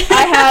all,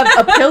 I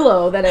have a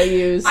pillow that I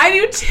use. I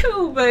do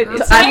too,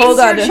 but I hold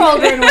on to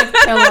children with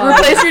pillows.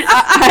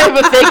 I have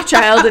a fake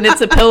child and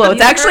it's a pillow.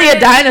 It's actually a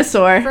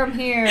dinosaur. From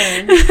here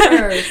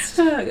first.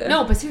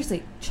 No, but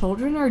seriously,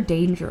 children are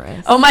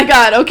dangerous. Oh my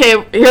god.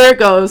 Okay, here it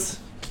goes.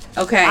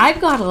 Okay. I've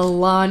got a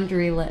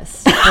laundry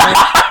list.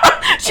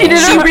 She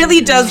really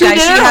does,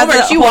 guys. She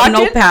has a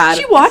notepad.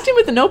 She walked in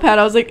with a notepad.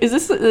 I was like, is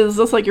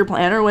this like your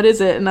plan or what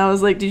is it? And I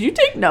was like, did you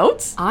take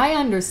notes? I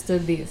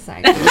understood the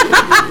assignment.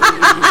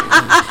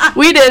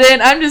 We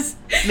didn't. I'm just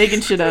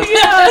making shit up.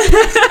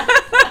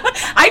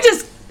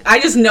 I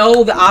just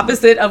know the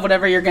opposite of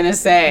whatever you're going to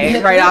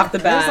say right off the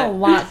bat. There's a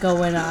lot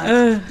going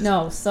on.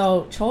 No,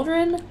 so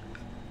children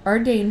are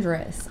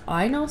dangerous.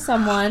 I know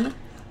someone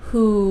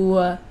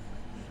who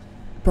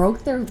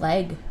broke their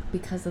leg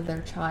because of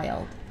their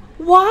child.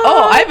 What?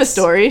 Oh, I have a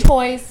story.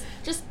 Toys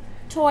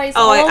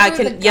all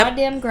over the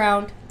goddamn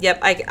ground. Yep,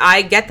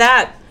 I get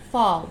that.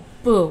 Fall,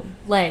 boom,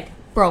 leg,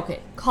 broke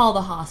it. Call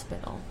the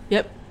hospital.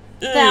 Yep.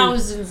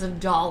 Thousands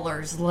of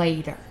dollars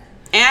later.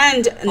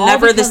 And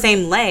never the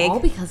same leg. All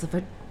because of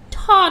a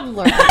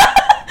toddler.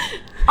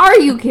 Are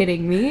you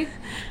kidding me?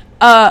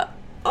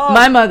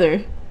 My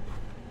mother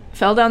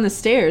fell down the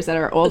stairs at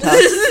our old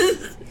house.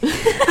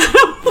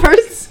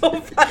 First,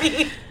 so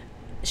funny.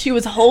 She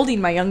was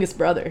holding my youngest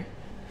brother.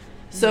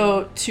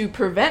 So to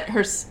prevent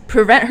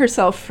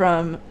herself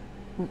from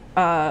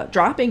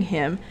dropping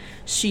him,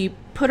 she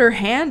put her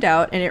hand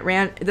out and it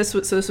ran. This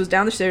was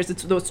down the stairs.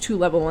 It's those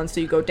 2-level ones.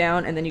 So you go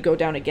down and then you go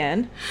down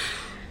again.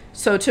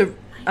 So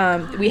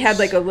we had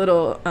like a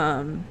little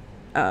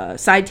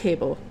side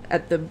table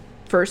at the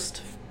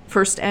first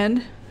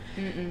end.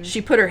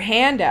 She put her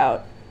hand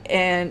out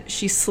and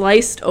she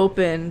sliced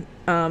open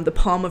the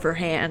palm of her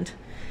hand,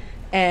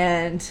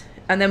 and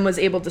then was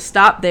able to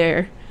stop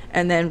there.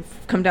 And then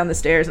come down the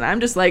stairs, and I'm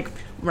just like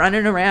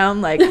running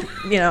around, like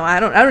I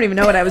don't even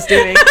know what I was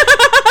doing.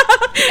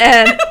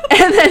 and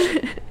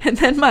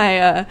then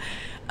my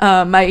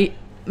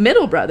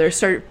middle brother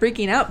started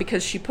freaking out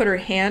because she put her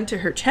hand to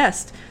her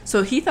chest,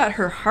 so he thought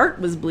her heart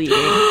was bleeding.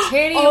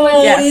 Kitty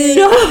was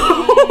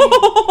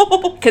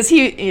no. Because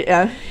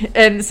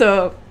and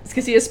so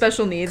because he has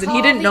special needs, and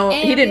he didn't know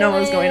what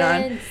was going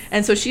on,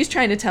 and so she's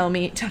trying to tell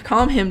me to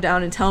calm him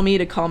down and tell me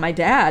to call my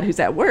dad, who's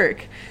at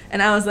work,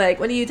 and I was like,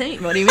 "What do you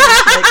think? What do you mean?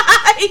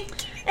 Like,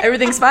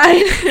 everything's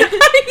fine."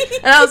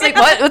 And I was like,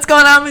 What's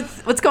going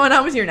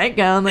on with your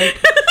nightgown? Like,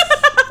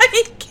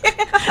 I can't.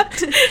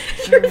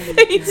 Your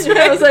face.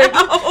 I was like,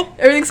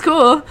 everything's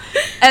cool.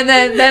 And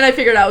then I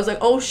figured out, I was like,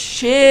 oh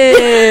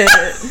shit,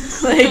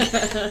 like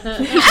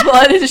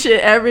blood and shit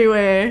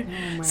everywhere.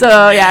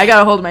 So yeah, I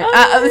got a hold of my.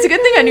 It's a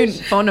good thing I knew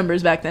phone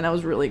numbers back then. I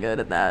was really good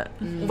at that.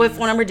 What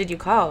phone number did you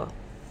call?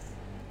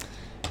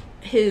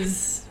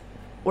 His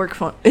work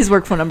phone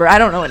number. I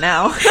don't know it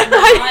now.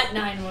 Not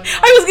 911.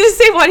 I was gonna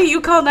say, why do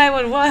you call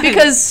 911?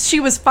 Because she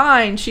was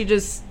fine. She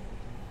just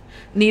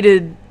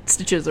needed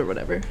stitches or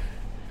whatever.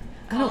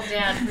 Call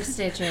Dad for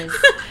stitches.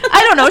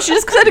 I don't know. She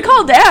just said to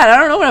call Dad. I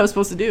don't know what I was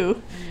supposed to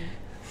do.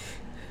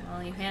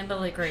 Well, you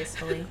handled it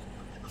gracefully.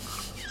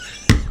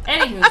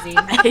 Anywho,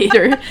 I hate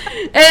her.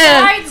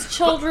 Besides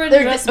children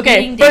just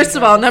being dangerous. First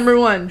of all, number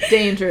one,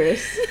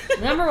 dangerous.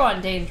 Number one,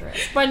 dangerous.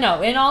 But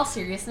no, in all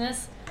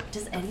seriousness,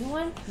 does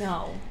anyone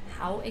know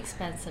how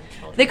expensive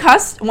children They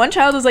cost, one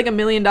child is like $1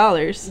 million.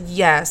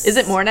 Yes. Is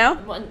it more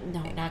now? Well,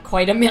 no, not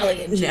quite $1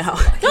 million. No.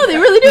 No, they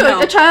really do.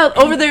 No. A child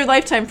over their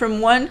lifetime from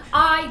one.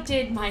 I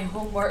did my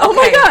homework. Oh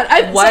my God!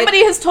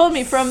 Somebody has told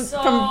me from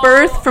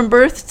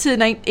birth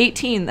to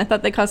 18. I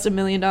thought they cost $1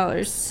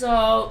 million.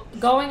 So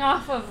going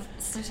off of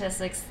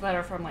statistics that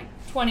are from like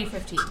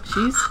 2015.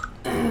 Jeez.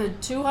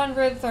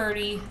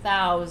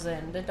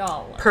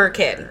 $230,000 per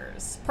kid,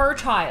 per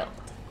child.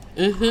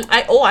 Mm-hmm.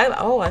 I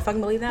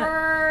fucking believe that.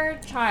 Per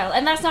child,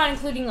 and that's not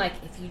including like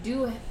if you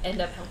do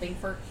end up helping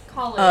for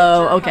college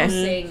or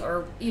housing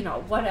or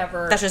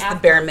whatever. That's just the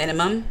bare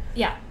minimum.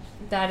 Yeah,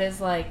 that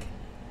is like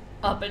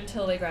up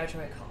until they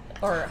graduate college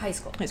or high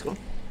school. High school.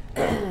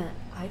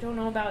 I don't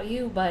know about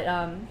you, but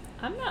I'm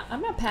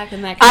not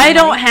packing that. I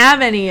don't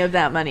have any of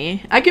that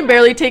money. I can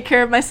barely take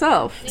care of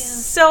myself. Yeah.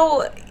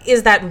 So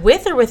is that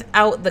with or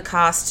without the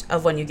cost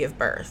of when you give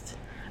birth?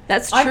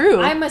 That's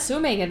true. I'm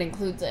assuming it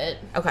includes it.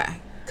 Okay.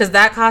 Because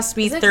that costs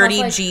me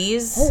 30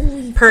 G's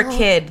per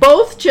kid.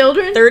 Both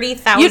children?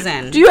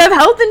 30,000. Do you have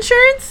health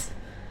insurance?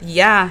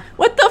 Yeah.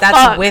 What the fuck?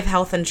 That's with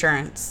health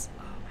insurance.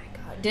 Oh my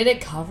God. Did it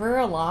cover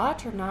a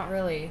lot or not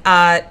really?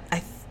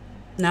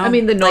 No. I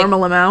mean the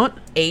normal amount?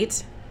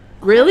 8.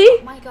 Really?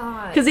 Oh my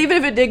God. Because even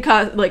if it did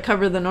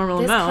cover the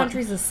normal amount.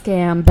 This country's a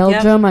scam.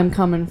 Belgium, I'm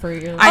coming for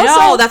you. I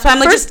know. That's why I'm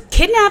like, just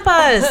kidnap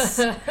us.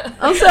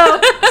 Also,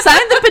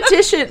 sign the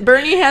petition.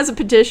 Bernie has a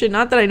petition.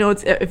 Not that I know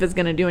if it's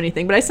going to do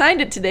anything, but I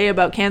signed it today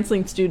about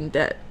canceling student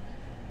debt.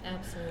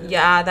 Absolutely.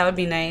 Yeah, that would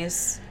be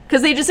nice.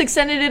 Because they just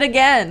extended it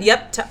again.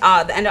 Yep, to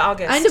the end of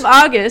August. End of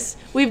August.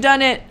 We've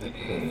done it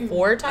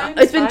 4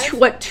 times. It's been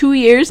 2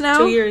 years now.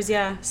 2 years,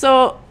 yeah.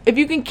 So if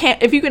you can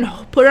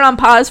put it on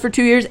pause for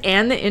 2 years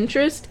and the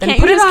interest, then can't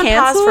put you it just on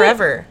cancel pause it?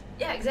 forever.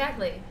 Yeah,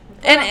 exactly.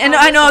 And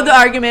I know the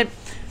argument.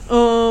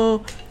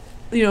 Oh,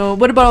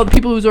 what about all the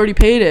people who's already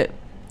paid it?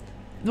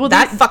 Well,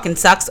 that fucking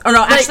sucks. Or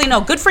no, actually, no.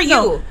 Good for you.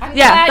 No, I'm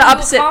glad the you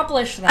opposite.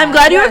 accomplished that. I'm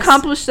glad you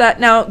accomplished that.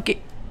 Now,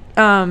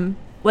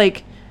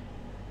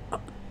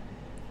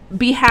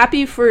 be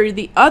happy for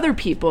the other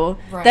people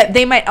that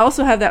they might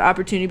also have that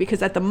opportunity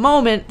because at the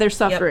moment they're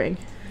suffering.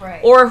 Yep. Right.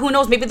 Or who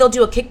knows? Maybe they'll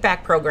do a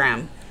kickback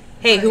program.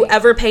 Hey,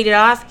 whoever paid it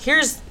off,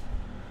 here's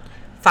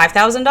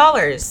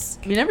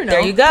 $5,000. You never know.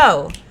 There you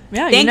go.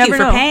 Yeah, Thank you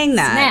for paying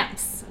that.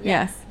 Snaps.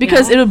 Yeah,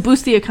 because it'll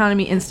boost the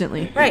economy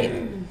instantly. Right.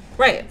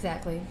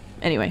 Exactly.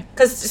 Anyway,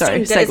 because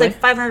student debt is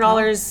like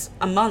 $500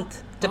 a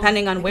month,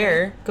 depending on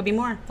where. Could be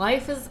more.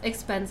 Life is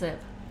expensive.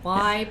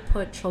 Why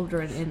put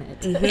children in it?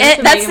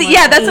 Mm-hmm.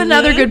 That's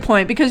another good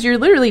point because you're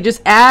literally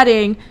just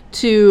adding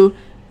to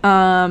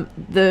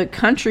the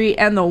country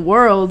and the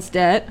world's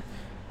debt.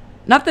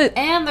 Not the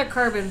and the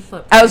carbon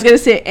footprint. I was gonna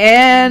say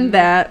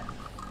that.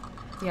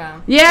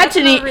 Yeah. Yeah,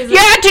 Tanisha. What do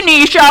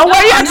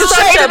you have to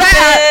say to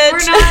that?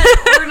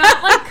 We're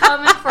not like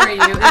coming for you.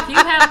 If you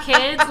have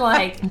kids,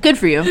 like good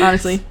for you,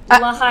 honestly.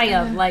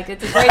 L'chaim, like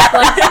it's a great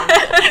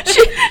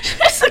blessing.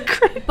 She's a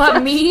great.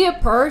 But me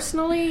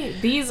personally,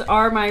 these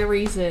are my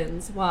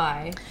reasons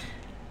why.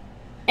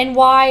 And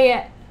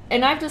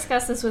I've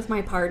discussed this with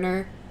my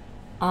partner,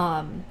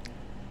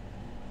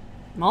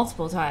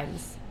 multiple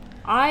times.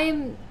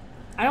 I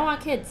don't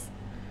want kids.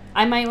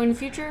 I might in the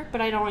future,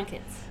 but I don't want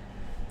kids.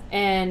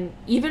 And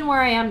even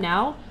where I am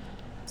now,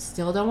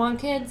 still don't want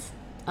kids.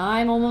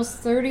 I'm almost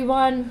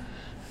 31.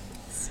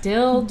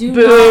 Still do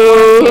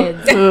not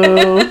want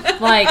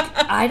kids. Like,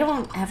 I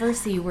don't ever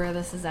see where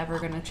this is ever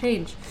going to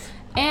change.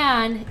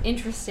 And,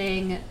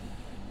 interesting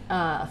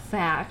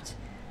fact,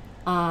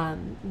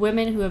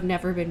 women who have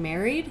never been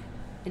married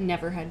and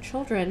never had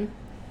children,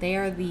 they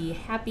are the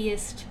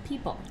happiest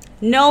people.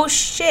 No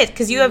shit,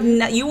 because you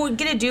would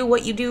get to do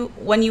what you do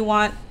when you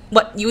want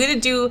What you get to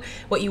do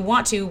what you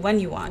want to when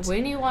you want.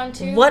 When you want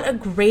to. What a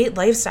great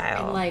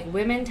lifestyle. And like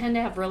women tend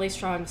to have really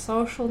strong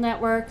social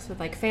networks with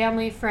like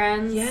family,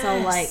 friends. Yes. So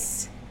like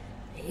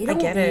they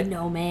don't need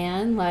no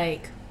man.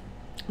 Like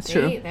it's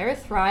true. They're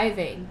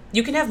thriving.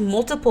 You can have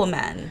multiple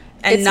men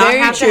and not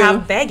have to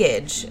have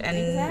baggage. And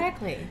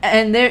exactly.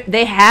 And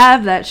they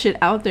have that shit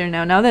out there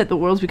now. Now that the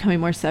world's becoming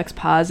more sex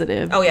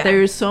positive. Oh, yeah.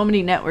 There's so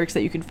many networks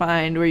that you can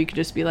find where you could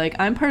just be like,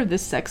 I'm part of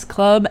this sex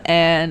club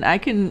and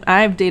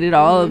I've dated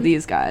all of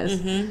these guys.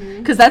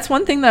 Because that's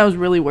one thing that I was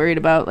really worried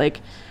about. Like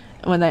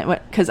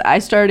because I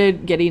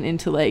started getting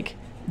into like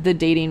the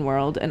dating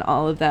world and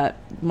all of that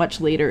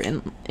much later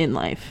in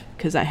life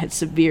because I had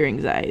severe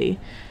anxiety.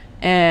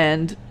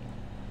 And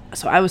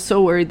so I was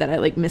so worried that I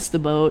like missed the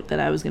boat, that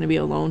I was going to be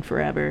alone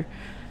forever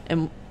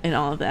and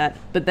all of that.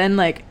 But then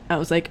like I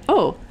was like,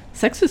 oh,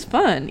 sex is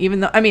fun. Even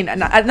though, I mean,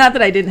 not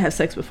that I didn't have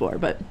sex before,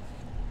 but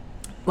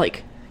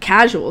like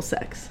casual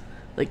sex,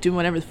 like doing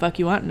whatever the fuck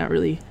you want. Not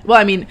really. Well,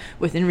 I mean,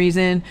 within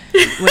reason,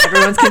 when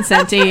everyone's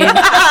consenting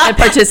and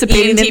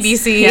participating in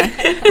TBC.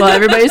 Yeah. Well,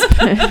 everybody's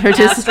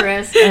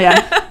participating.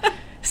 Yeah.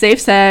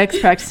 Safe sex,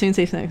 practicing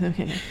safe sex.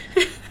 Okay.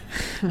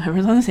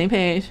 Everyone's on the same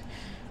page.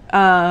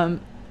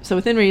 So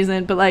within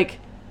reason, but like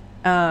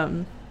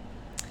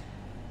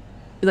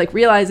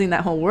realizing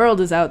that whole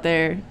world is out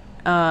there,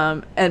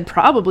 and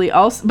probably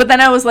also, but then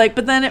I was like,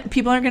 but then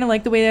people aren't gonna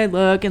like the way I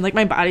look, and like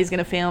my body's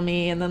gonna fail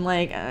me, and then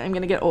like I'm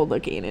gonna get old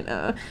looking,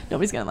 and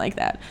nobody's gonna like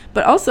that.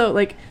 But also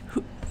like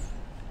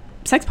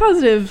sex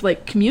positive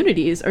like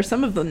communities are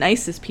some of the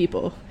nicest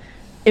people.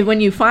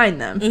 When you find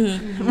them,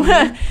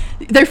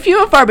 they're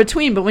few and far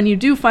between, but when you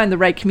do find the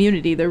right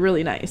community, they're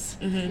really nice.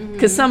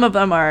 Because some of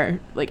them are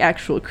like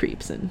actual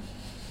creeps and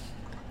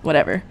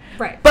whatever.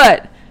 Right.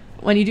 But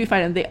when you do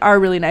find them, they are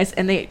really nice,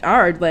 and they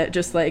are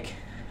just like,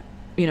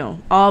 you know,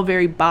 all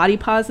very body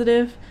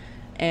positive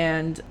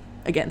and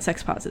again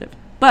sex positive.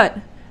 But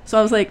so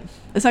I was like,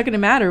 it's not going to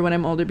matter when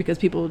I'm older because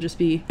people will just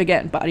be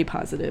again body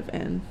positive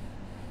and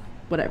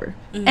whatever.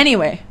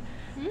 Anyway.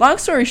 Long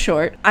story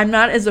short, I'm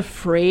not as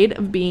afraid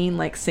of being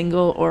like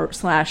single or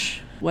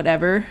 /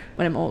 whatever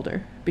when I'm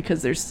older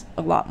because there's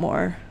a lot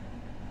more.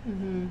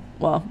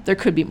 Well, there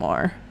could be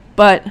more,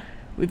 but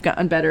we've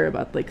gotten better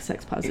about like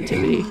sex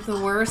positivity. The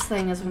worst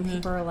thing is when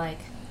people are like,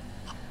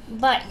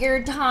 but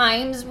your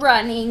time's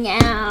running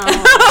out.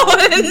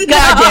 God damn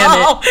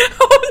it.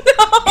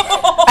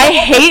 Oh no. I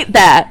hate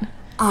that.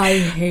 I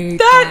hate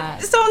that.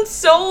 That sounds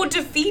so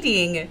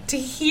defeating to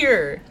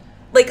hear.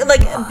 Like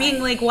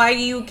being like, why do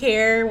you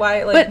care?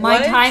 Why, like, but my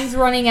what? time's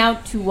running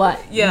out to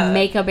what? Yeah.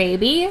 Make a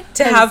baby?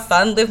 To have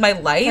fun, live my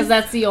life? Because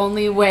that's the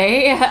only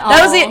way.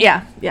 That was it,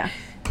 yeah.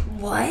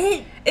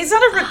 What? It's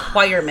not a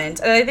requirement,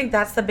 and I think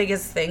that's the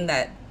biggest thing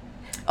that...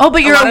 Oh,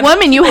 but you're a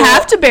woman, you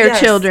have to bear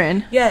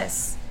children.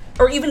 Yes.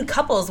 Or even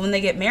couples, when they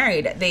get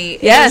married.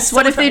 Yes,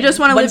 what if they just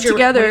want to live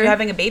together? When you're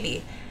having a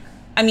baby.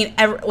 I mean,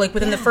 like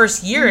within the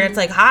first year, and it's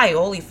like, hi,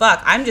 holy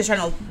fuck, I'm just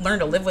trying to learn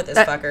to live with this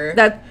fucker.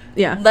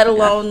 Let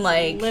alone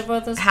like live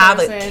with this have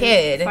person, a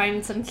kid.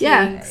 Find some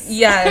kinks.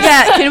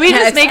 Yeah. Can we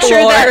just make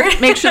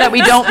sure that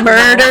we don't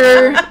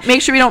murder?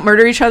 Make sure we don't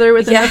murder each other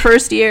within the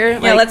first year.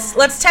 Yeah,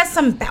 let's test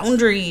some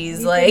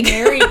boundaries. You've been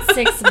married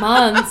 6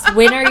 months.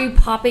 When are you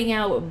popping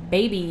out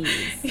babies?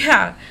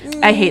 Yeah,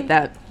 I hate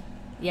that.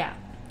 Yeah,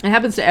 it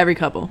happens to every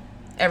couple.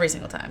 Every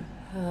single time.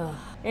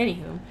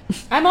 Anywho,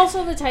 I'm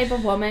also the type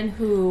of woman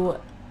who,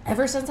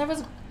 ever since I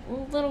was a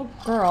little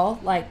girl,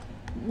 like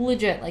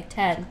legit, like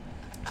 10,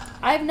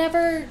 I've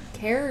never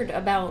cared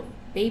about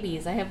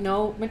babies. I have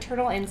no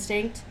maternal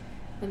instinct.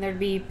 When there'd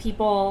be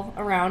people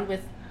around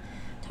with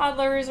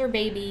toddlers or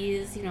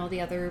babies, you know,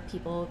 the other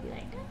people would be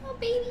like, oh,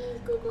 baby,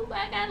 goo goo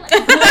gaga. Like,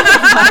 oh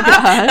my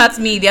God. That's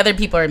me. The other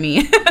people are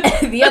me.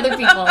 The other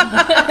people.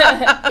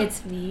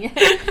 It's me.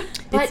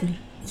 But, it's me.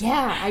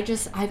 Yeah,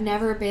 I've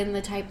never been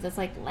the type that's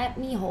like, let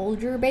me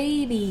hold your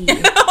baby.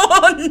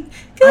 I'm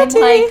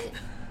like,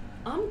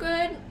 I'm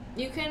good.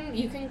 You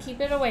can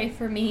keep it away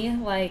from me.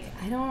 Like,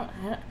 I don't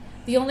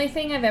the only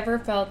thing I've ever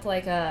felt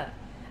like a,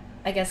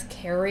 I guess,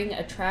 caring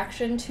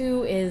attraction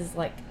to is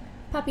like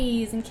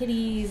puppies and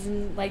kitties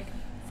and like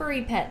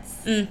furry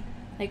pets.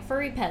 Like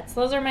furry pets.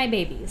 Those are my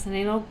babies. And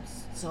I know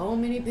so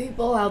many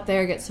people out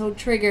there get so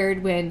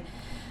triggered when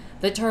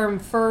the term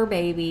fur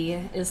baby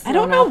is thrown I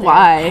don't know out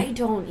why. there. I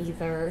don't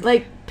either.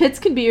 Like, pits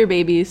can be your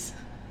babies.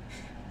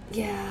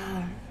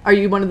 Yeah. Are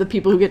you one of the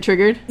people who get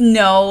triggered?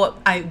 No,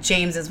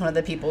 James is one of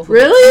the people who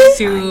really gets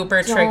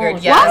super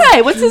triggered. Yes.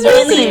 Why? What's his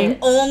reasoning?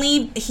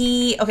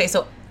 Okay,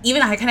 so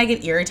even I kind of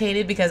get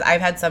irritated because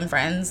I've had some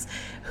friends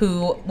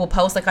who will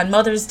post like on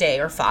Mother's Day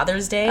or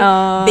Father's Day,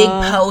 big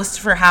post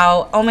for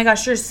how, oh my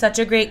gosh, you're such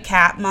a great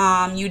cat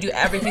mom. You do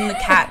everything the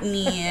cat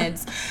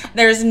needs.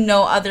 There's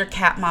no other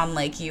cat mom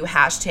like you.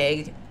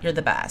 # you're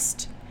the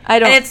best.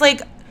 And it's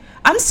like,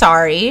 I'm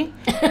sorry.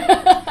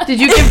 Did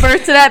you give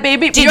birth to that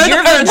baby? Did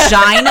your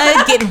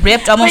vagina get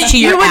ripped almost to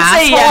your asshole?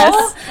 Say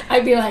yes.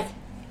 I'd be like,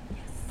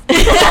 no.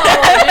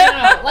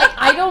 Like,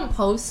 I don't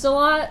post a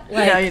lot.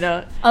 Like, no, you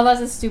don't.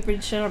 Unless it's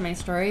stupid shit on my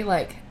story.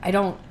 Like, I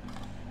don't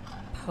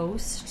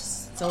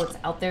post so it's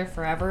out there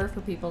forever for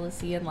people to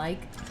see and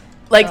like.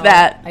 Like so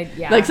that.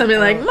 Like something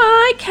like,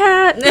 my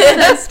cat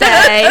this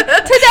day.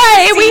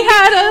 Today we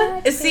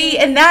had a... See,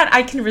 and that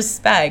I can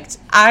respect.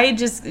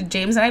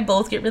 James and I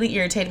both get really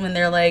irritated when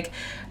they're like,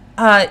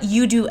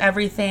 you do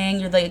everything.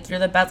 You're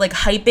the best. Like,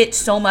 hype it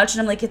so much. And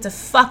I'm like, it's a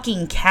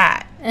fucking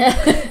cat.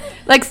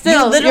 Like,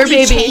 still, you literally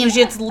your baby change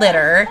its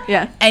litter.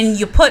 Yeah. And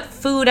you put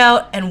food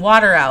out and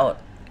water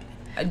out.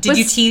 Did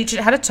you teach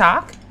it how to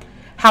talk?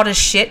 How to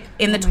shit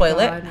in the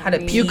toilet? God, how to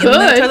pee you in could.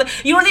 the toilet?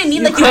 You know what I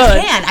mean? Like, you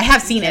can. I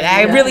have seen it.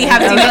 I really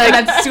have seen it.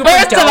 And that's super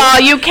First dope. of all,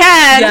 you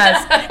can.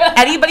 Yes.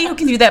 Anybody who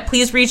can do that,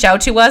 please reach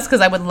out to us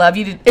because I would love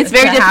you to, it's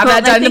very to have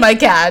that done to my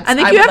cats. I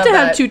think you have to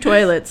have 2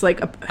 toilets,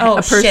 like a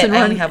person shit, one.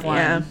 I only have one.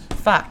 Yeah.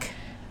 Fuck.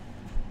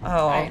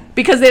 Oh. Right.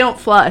 Because they don't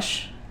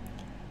flush.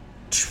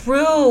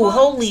 True. Well,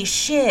 holy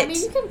shit. I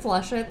mean, you can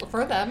flush it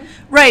for them.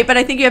 Right, but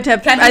I think you have to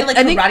have... Can I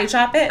think, karate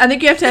chop it? I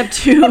think you have to have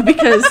 2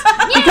 because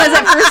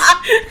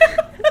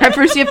at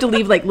first you have to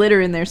leave, like,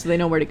 litter in there so they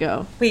know where to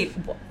go. Wait.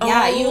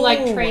 Yeah, you,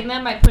 like, train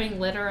them by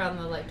putting litter on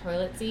the, like,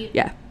 toilet seat.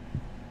 Yeah.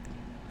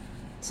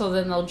 So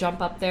then they'll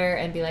jump up there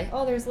and be like,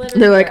 oh, there's litter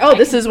They're here. like, oh,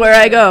 this is where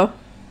I go.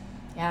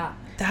 Yeah.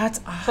 That's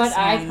awesome. But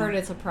I've heard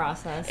it's a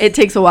process. It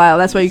takes a while.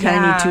 That's why you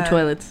kind of need 2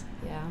 toilets.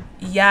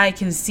 Yeah, I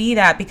can see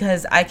that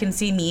because I can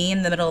see me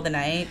in the middle of the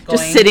night going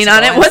just sitting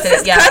on it. What's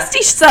this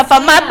crusty stuff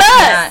on my butt?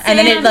 Yeah. And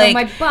then it like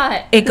my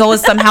butt. It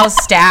goes somehow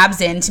stabs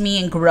into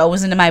me and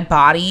grows into my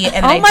body,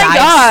 and then I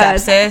die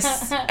of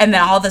sepsis. And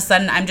then all of a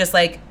sudden I'm just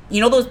like, you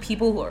know those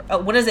people who are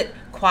what is it?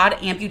 Quad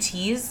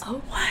amputees?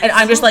 Oh, what? And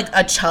I'm just like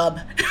a chub,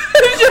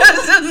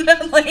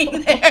 just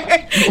laying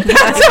there.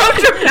 That's how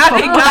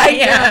dramatic I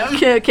am.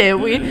 Okay.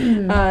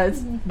 It's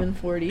been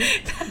 40.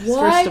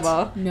 What? First of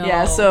all, no.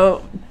 Yeah.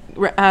 So.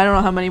 I don't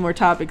know how many more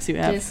topics you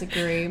have.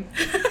 Disagree.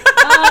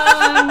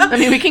 I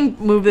mean, we can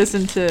move this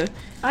into...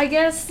 I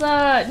guess,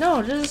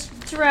 no, just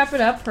to wrap it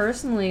up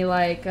personally,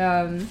 like,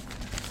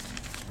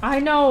 I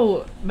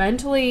know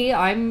mentally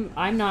I'm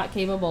not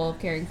capable of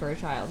caring for a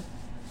child.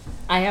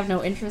 I have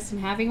no interest in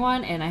having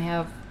one, and I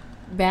have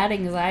bad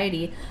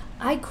anxiety.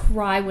 I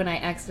cry when I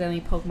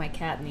accidentally poke my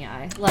cat in the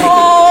eye.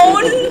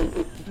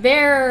 Like,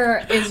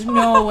 there is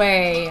no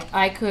way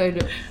I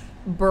could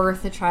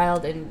birth a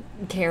child and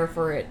care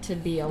for it to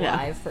be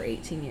alive for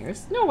 18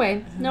 years. No way.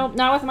 Mm-hmm. Nope,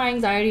 not with my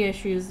anxiety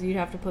issues. You'd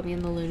have to put me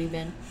in the loony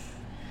bin.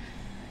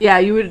 Yeah,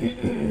 you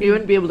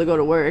wouldn't be able to go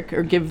to work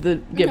or give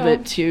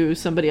it to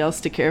somebody else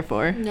to care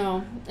for.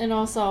 No. And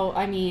also,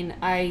 I mean,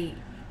 I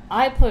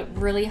put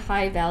really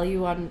high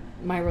value on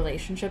my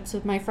relationships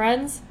with my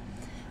friends.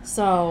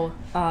 So,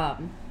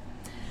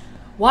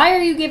 why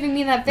are you giving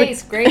me that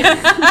face, Grace?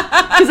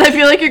 Because I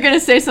feel like you're going to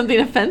say something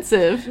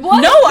offensive.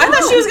 What? No, I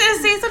thought she was going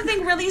to say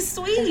something really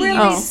sweet.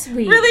 Really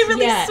sweet.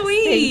 Really yes,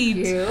 sweet.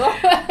 Thank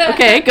you.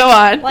 Okay, go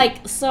on.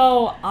 Like,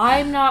 so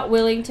I'm not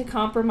willing to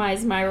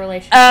compromise my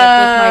relationship with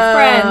my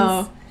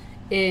friends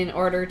in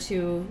order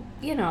to,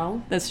 you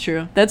know. That's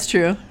true.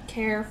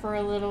 Care for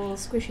a little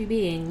squishy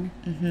being.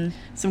 Mm-hmm.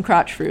 Some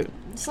crotch fruit.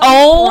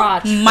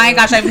 My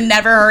gosh, I've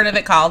never heard of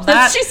it called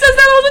that. She says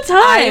that all the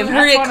time. I've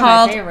heard it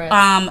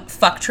called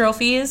fuck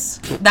trophies.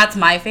 That's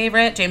my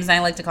favorite. James and I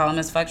like to call them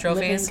as fuck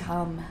trophies. Live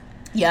and cum.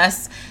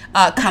 Yes.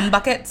 Cum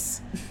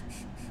buckets.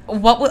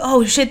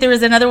 Oh shit, there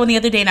was another one the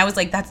other day and I was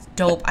like, that's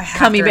dope. I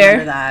have to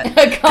remember that.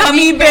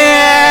 Cummy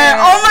Bear.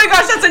 Oh my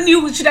gosh, that's a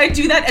new, should I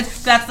do that?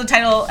 That's the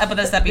title of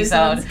this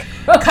episode.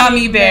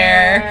 Cummy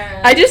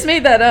Bear. I just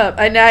made that up.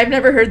 I've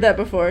never heard that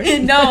before.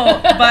 No,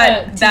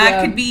 but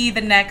that could be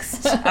the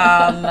next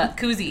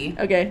koozie.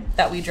 Okay.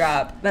 That we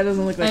drop. That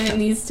doesn't look like and it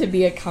needs to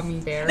be a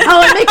cummy bear.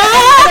 Oh, it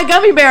makes a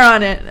gummy bear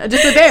on it.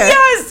 Just a bear.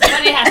 Yes. But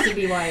it has to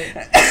be white.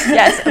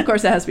 Yes, of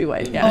course it has to be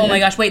white. Yeah. Oh my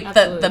gosh, wait,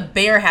 the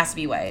bear has to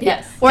be white.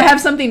 Yes. Or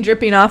have something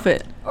dripping off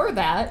it. Or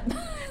that.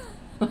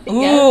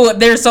 Ooh,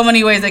 there's so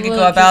many ways I could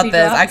go about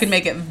this. Drops. I could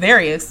make it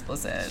very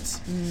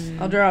explicit.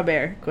 I'll draw a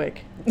bear,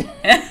 quick.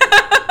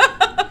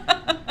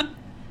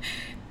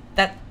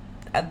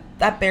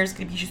 That bear's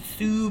gonna be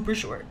super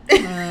short.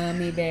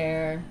 Cummy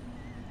bear.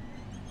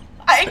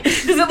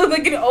 Does it look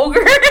like an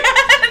ogre?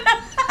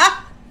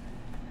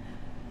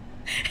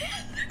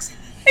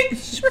 Like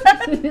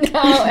Shrek.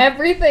 No,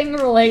 everything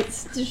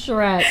relates to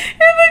Shrek.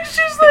 It looks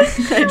just like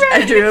Shrek.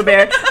 I drew a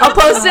bear. I'll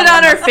post it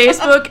on our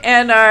Facebook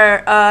and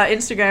our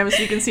Instagram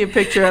so you can see a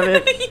picture of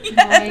it.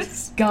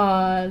 Yes. My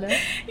God.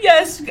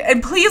 Yes,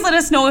 and please let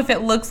us know if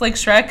it looks like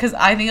Shrek because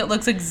I think it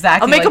looks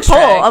exactly I'll make like a poll.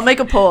 Shrek. I'll make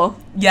a poll.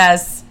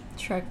 Yes.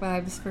 Shrek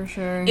vibes for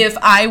sure. If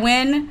I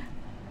win,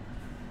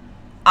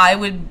 I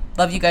would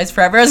love you guys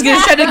forever. I was going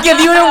to try to give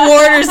you an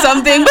award or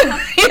something, but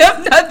you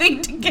have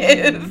nothing to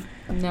give.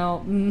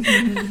 No.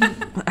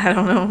 I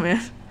don't know,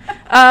 man.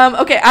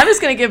 Okay, I'm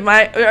just going to give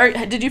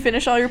did you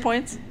finish all your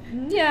points?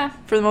 Yeah.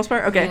 For the most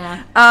part? Okay.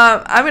 Yeah.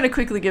 I'm going to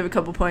quickly give a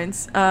couple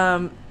points.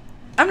 I'm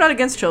not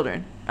against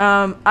children.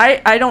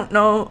 I don't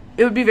know.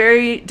 It would be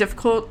very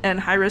difficult and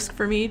high risk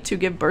for me to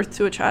give birth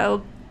to a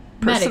child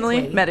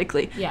personally.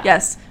 Medically. Yeah.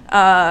 Yes.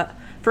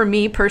 For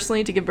me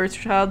personally to give birth to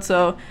a child.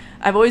 So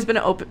I've always been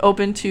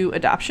open to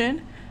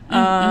adoption.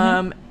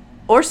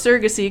 or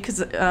surrogacy,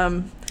 because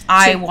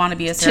I want to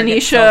be a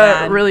surrogate.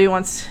 Tanisha really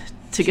wants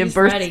to give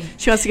birth. Ready.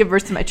 She wants to give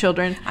birth to my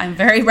children. I'm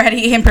very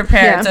ready and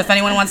prepared. Yeah. So if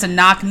anyone wants to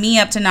knock me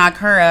up to knock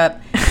her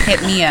up,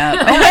 hit me up.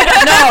 No,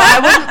 I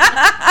wouldn't.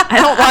 I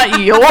don't want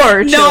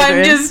your children. No,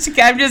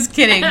 I'm just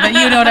kidding. But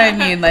you know what I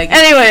mean. Like,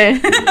 anyway,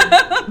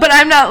 but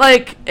I'm not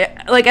like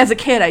as a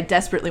kid, I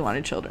desperately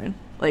wanted children.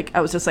 Like,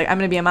 I was just like, I'm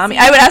going to be a mommy.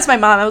 I would ask my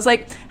mom, I was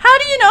like, how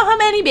do you know how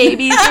many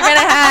babies you're going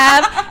to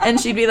have? And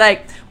she'd be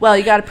like, well,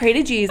 you got to pray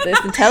to Jesus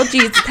and tell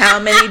Jesus how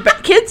many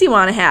kids you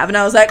want to have. And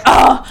I was like,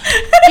 oh,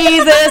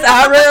 Jesus,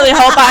 I really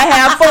hope I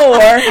have 4.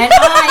 And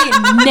I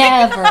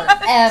never,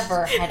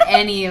 ever had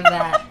any of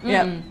that.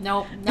 Yep.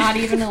 Nope, not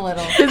even a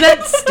little. Is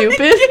that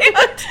stupid?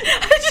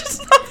 I just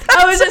love that.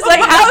 I was just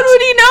like, how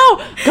would he know?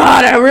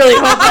 God, I really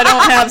hope I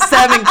don't have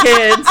 7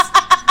 kids.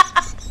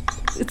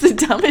 It's the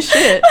dumbest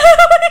shit.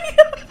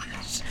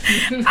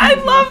 I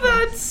love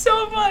that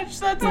so much.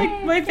 That's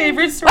like my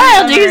favorite story.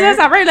 Well, ever. Jesus,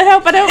 I really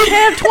hope I don't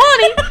have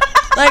 20.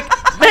 Like,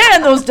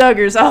 man, those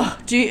Duggars. Oh,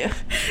 gee.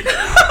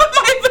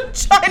 My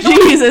vagina.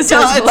 Jesus,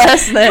 just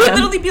bless them. It would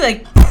literally be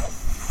like.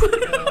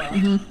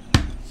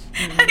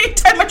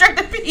 Anytime I tried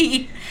to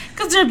pee.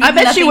 I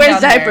bet she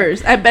wears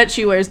diapers. I bet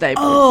she wears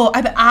diapers. Oh,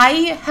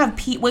 I have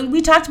peed. When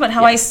we talked about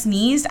how I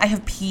sneezed, I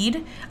have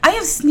peed. I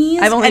have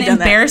sneezed I've only and done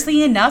that.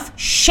 embarrassingly enough,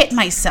 shit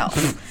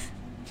myself.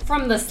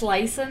 From the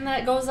slicing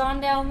that goes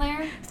on down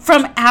there?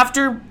 From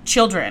after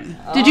children.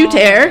 Did you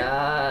tear?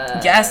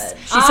 Yes.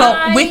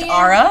 So with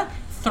Ara,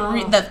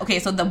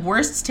 so the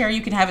worst tear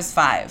you can have is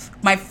 5.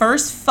 My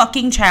first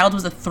fucking child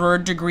was a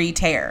 3rd-degree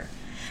tear.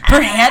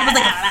 Her head was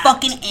like a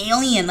fucking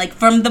alien, like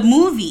from the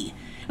movie.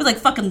 It was like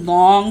fucking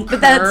long, curved.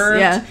 But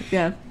that's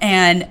yeah.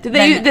 And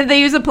did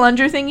they use a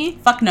plunger thingy?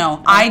 Fuck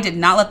no, I did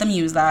not let them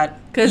use that.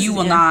 You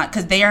will not,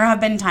 because there have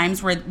been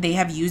times where they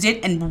have used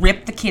it and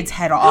ripped the kid's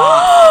head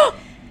off.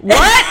 What?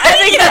 I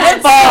think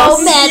that's false.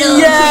 So metal.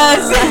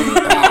 Yes.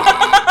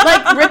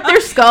 Like rip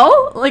their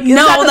skull? Like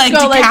no, like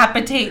skull,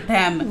 decapitate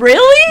them.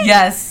 Really?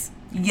 Yes.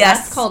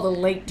 That's called a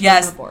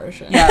late-term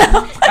abortion.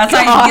 Yeah. That's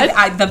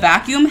why the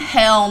vacuum.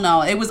 Hell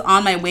no. It was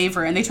on my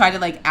waiver, and they tried to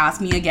like ask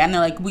me again. They're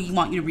like, "We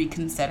want you to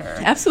reconsider."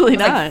 Absolutely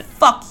not. Like,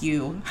 fuck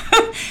you.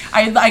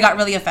 I got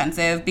really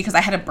offensive because I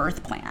had a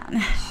birth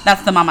plan.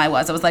 That's the mom I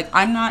was. I was like,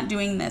 I'm not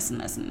doing this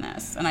and this and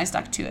this, and I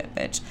stuck to it,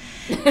 bitch.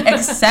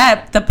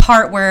 Except the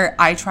part where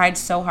I tried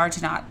so hard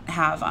to not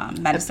have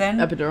medicine.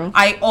 Epidural.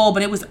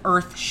 But it was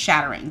earth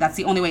shattering. That's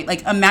the only way.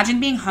 Like, imagine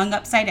being hung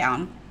upside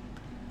down.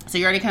 So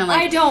you're already kind of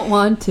like... I don't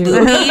want to.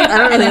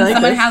 And then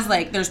someone has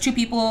like... There's 2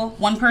 people,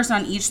 1 person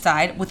on each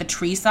side with a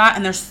tree saw,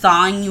 and they're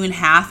sawing you in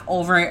half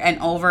over and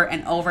over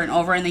and over and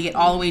over, and they get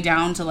all the way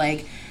down to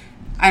like,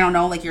 I don't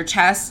know, like your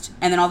chest,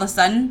 and then all of a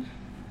sudden,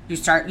 you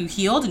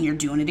healed, and you're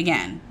doing it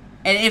again.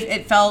 And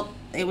it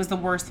was the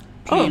worst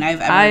pain I've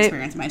ever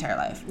experienced in my entire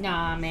life.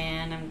 Nah,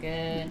 man, I'm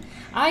good.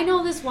 I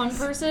know this one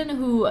person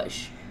who...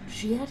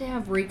 She had to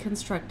have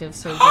reconstructive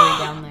surgery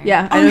down there.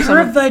 Yeah, on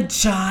her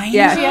vagina.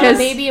 Yeah, she had a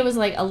baby. It was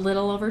like a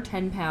little over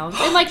 10 pounds,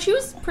 and like she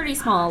was pretty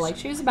small. Like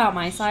she was about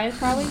my size,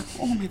 probably.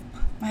 Oh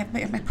my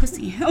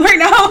pussy right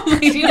now.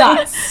 She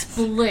got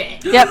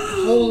split. Yep.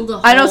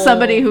 I know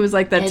somebody who was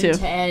like that too.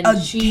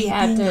 She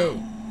had to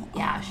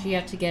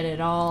get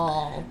it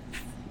all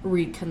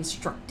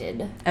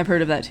reconstructed. I've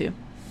heard of that too.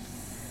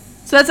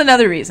 So that's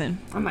another reason.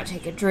 I might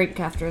take a drink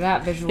after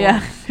that visual.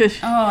 Yeah.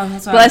 Oh,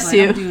 that's why Bless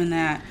you. I'm doing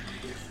that.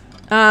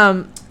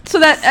 So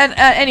that, and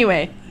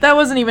anyway, that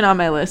wasn't even on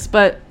my list,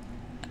 but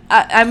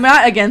I'm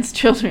not against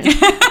children.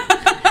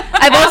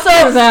 I've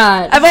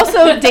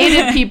also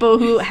dated people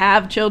who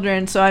have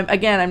children, so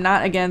I'm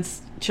not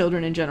against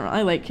children in general.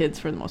 I like kids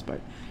for the most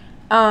part.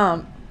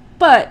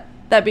 But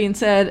that being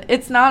said,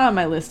 it's not on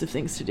my list of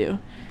things to do.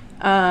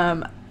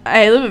 I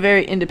live a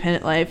very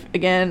independent life.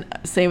 Again,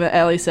 same what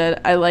Allie said.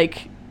 I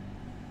like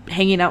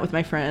hanging out with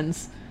my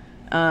friends.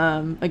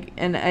 And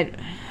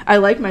I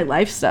like my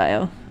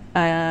lifestyle.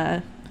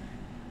 I'm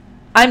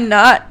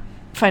not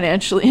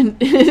financially in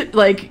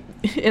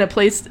a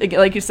place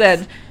like you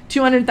said,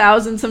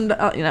 200,000 no,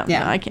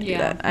 I can't do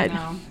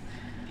that.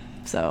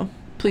 So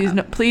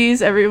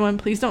please everyone,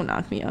 please don't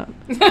knock me up.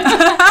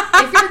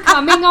 If you're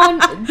coming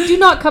on, do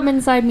not come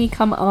inside me.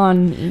 Come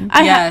on me.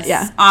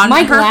 On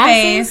my her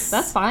glasses, face.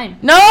 That's fine.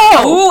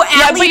 No,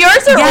 but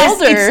yours are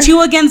older. It's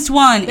 2 against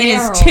 1. It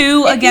is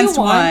 2 against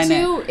 1.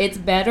 It's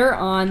better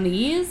on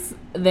these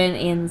than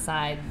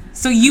inside.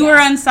 So you are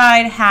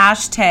inside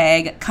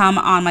 #come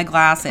on my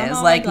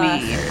glasses like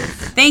me.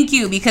 Thank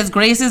you, because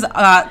Grace is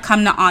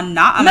come on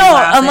not on my glasses.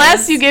 No,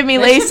 unless you give me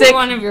that LASIK. Should be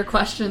one of your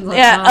questions.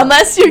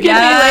 Unless you give me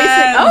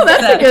LASIK. Oh,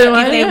 that's a good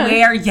one. If they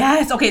wear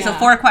so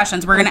 4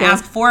 questions. We're gonna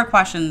ask 4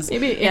 questions.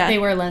 Maybe if they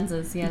wear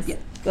lenses, yes. Yeah.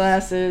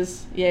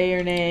 Glasses, yay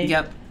or nay.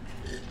 Yep.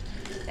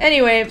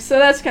 Anyway, so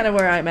that's kind of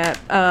where I'm at.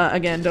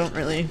 Again, don't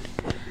really.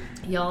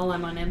 Y'all,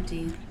 I'm on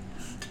empty.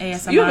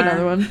 ASMR. You have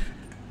another one.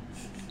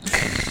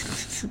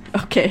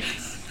 Okay.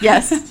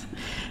 Yes.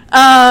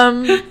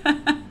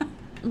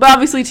 But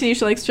obviously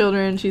Tanisha likes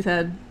children. She's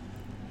had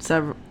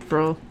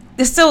several.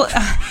 So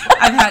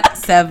I've had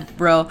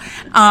several.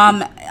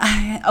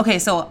 Okay,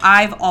 so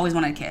I've always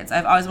wanted kids.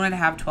 I've always wanted to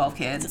have 12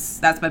 kids.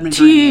 That's been my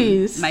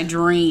dream. My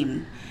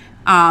dream.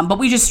 But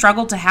we just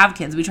struggled to have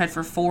kids. We tried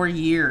for 4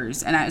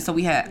 years, and so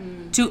we had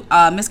 2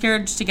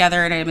 miscarriages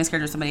together, and I had a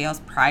miscarriage with somebody else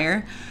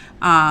prior.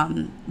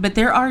 But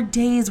there are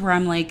days where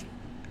I'm like,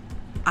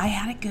 I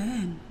had it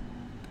good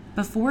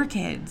before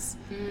kids.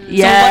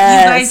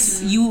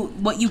 Yes. So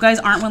what you guys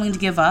aren't willing to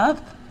give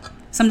up,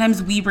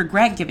 sometimes we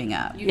regret giving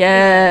up.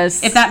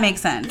 Yes. If that makes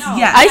sense. No.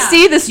 Yes. I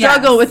see the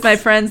struggle with my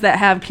friends that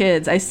have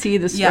kids. I see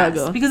the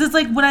struggle. Yes. Because it's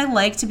like, would I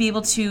like to be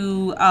able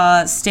to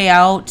stay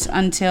out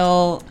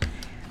until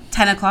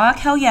 10 o'clock?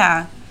 Hell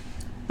yeah.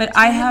 But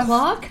 10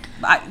 o'clock?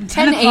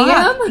 10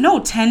 a.m.?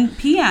 No, 10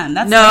 p.m.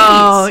 That's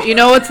late. You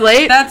know what's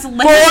late? That's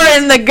late. 4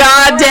 in the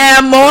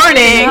goddamn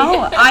morning.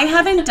 No, I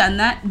haven't done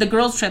that. The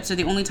girls' trips are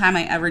the only time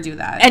I ever do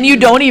that. And you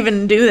don't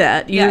even do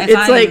that. It's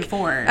not like even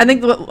 4. I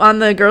think on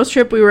the girls'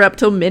 trip we were up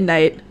till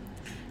midnight.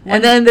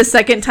 And then the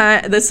second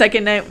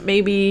night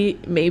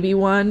maybe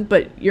 1,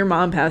 but your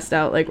mom passed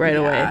out like right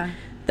away.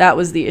 That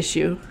was the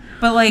issue.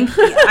 But like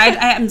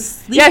I am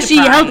sleep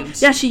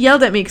deprived. She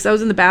yelled at me because I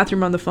was in the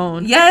bathroom on the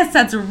phone. Yes,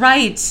 that's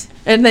right.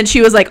 And then she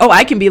was like, "Oh,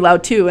 I can be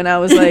loud too." And I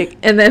was like,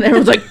 and then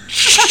everyone's like,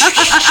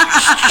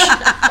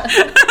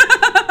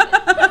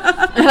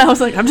 and I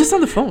was like, "I'm just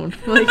on the phone."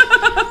 Like,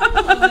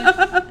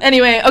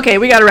 anyway, okay,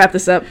 we got to wrap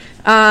this up.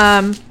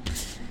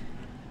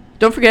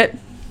 Don't forget,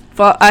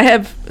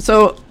 that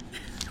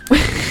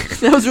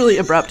was really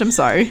abrupt. I'm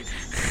sorry.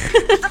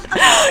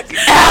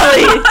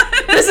 Allie,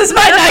 this is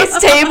my nice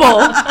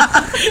table.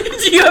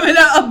 Do you have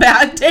a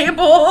bad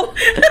table?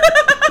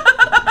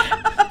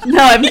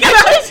 No, I've never.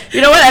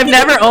 You know what? I've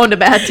never owned a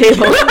bad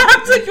table.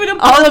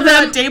 All of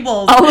the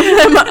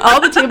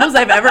tables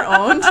I've ever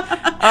owned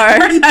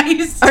are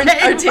nice. Are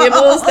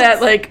tables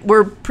that like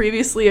were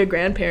previously a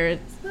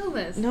grandparent. Smell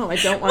this. No, I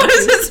don't want. What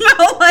does it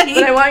smell like?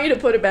 But I want you to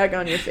put it back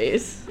on your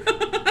face.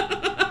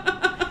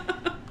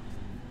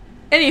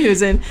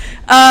 Anywho's we're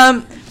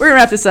gonna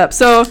wrap this up.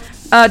 So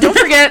don't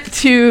forget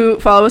to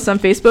follow us on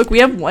Facebook. We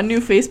have 1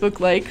 new Facebook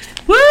like.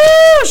 Woo!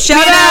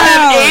 Shout out!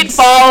 Have 8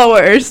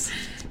 followers.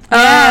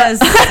 Yes.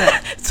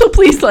 So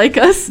please like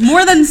us.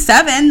 More than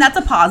 7. That's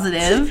a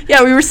positive.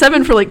 Yeah, we were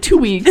 7 for like 2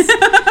 weeks.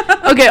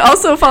 Okay.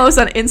 Also follow us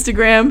on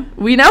Instagram.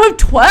 We now have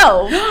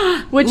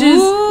 12, which is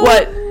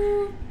what.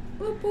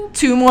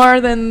 2 more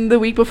than the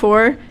week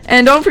before.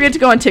 And don't forget to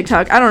go on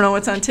TikTok. I don't know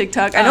what's on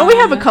TikTok. I know we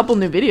have a couple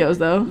new videos,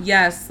 though.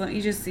 Yes. Let me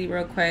just see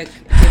real quick.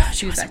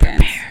 2 seconds.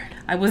 Prepared.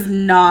 I was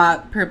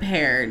not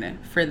prepared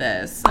for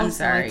this. I'm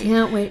sorry. I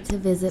can't wait to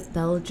visit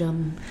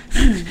Belgium.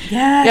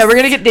 Yes. Yeah, we're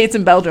going to get dates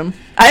in Belgium.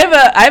 I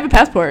have a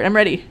passport. I'm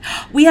ready.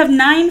 We have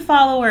 9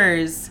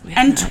 followers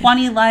and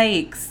 20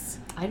 likes.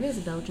 I'd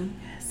visit Belgium.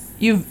 Yes.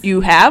 You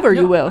have or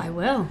you will? I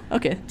will.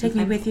 Okay. Take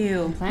me with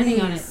you. I'm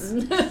planning on it.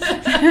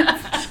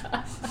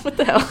 What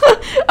the hell?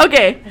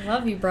 Okay. I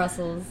love you,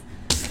 Brussels.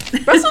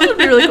 Brussels would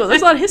be really cool.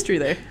 There's a lot of history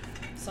there.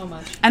 So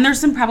much. And there's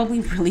some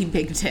probably really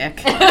big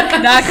dick.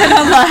 Not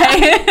gonna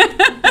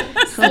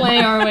lie.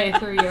 Slay our way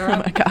through Europe. Oh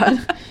my god.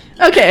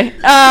 Okay.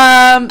 So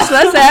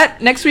that's that.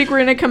 Next week we're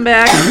gonna come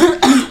back.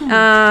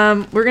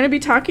 We're gonna be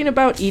talking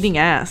about eating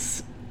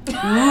ass.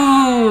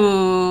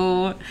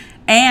 Ooh.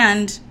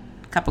 And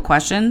a couple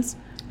questions.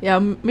 Yeah,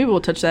 maybe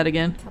we'll touch that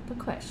again. Couple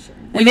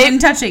questions. We didn't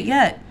touch it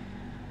yet.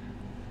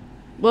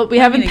 Well, we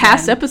haven't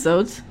past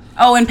episodes.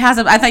 Oh, in past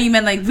I thought you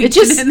meant like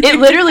it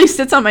literally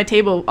sits on my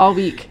table all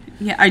week.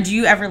 Yeah. Do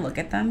you ever look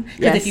at them? Because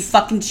yes. If you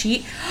fucking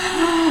cheat.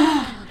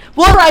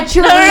 Well, no, I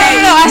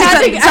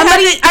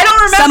don't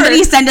remember.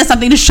 Somebody send us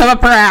something to shove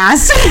up her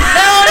ass. No.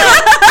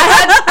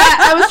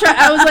 I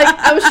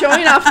was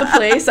showing off the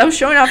place.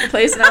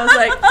 And I was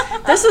like,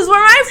 this is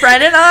where my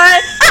friend and I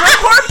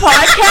record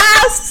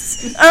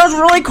podcasts. And it was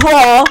really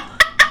cool.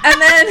 And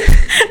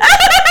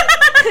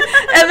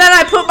then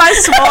I put my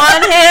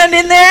swan hand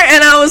in there,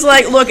 and I was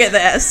like, look at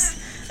this.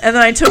 And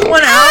then I took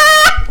one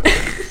out,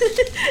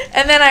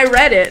 and then I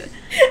read it.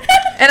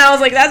 And I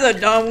was like, that's a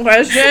dumb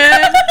question.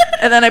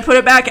 And then I put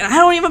it back, and I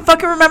don't even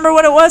fucking remember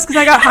what it was, because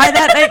I got high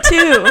that night,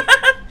 too.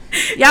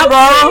 Yeah,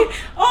 bro.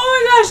 Oh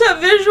my gosh, that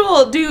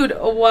visual. Dude,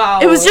 wow.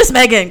 It was just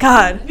Megan,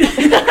 God.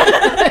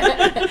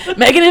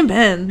 Megan and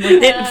Ben.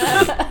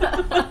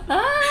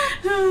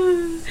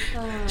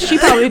 She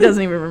probably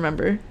doesn't even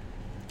remember.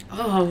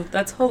 Oh,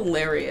 that's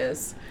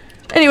hilarious.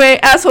 Anyway,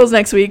 assholes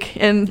next week.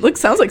 And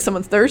sounds like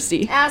someone's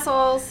thirsty.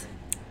 Assholes.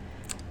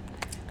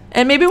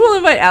 And maybe we'll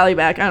invite Allie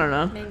back. I don't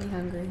know. Made me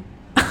hungry.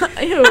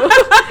 Ew.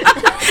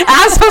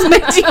 Assholes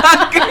made you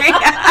hungry.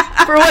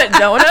 For what,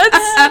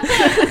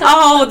 donuts?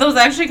 Oh, those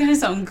actually kind of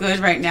sound good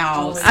right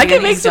now. I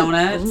can make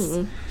donuts.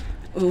 Ooh.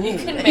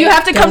 You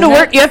have to come to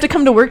work. You have to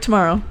come to work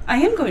tomorrow. I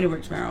am going to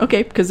work tomorrow.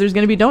 Okay, because there's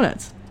going to be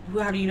donuts.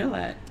 How do you know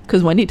that?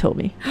 Because Wendy told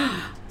me.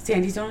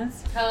 Sandy's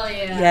donuts? Hell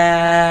yeah.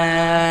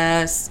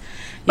 Yes.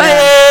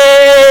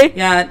 Bye.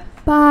 Yeah.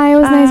 Bye. It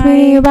was nice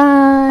meeting you.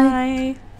 Bye. Bye.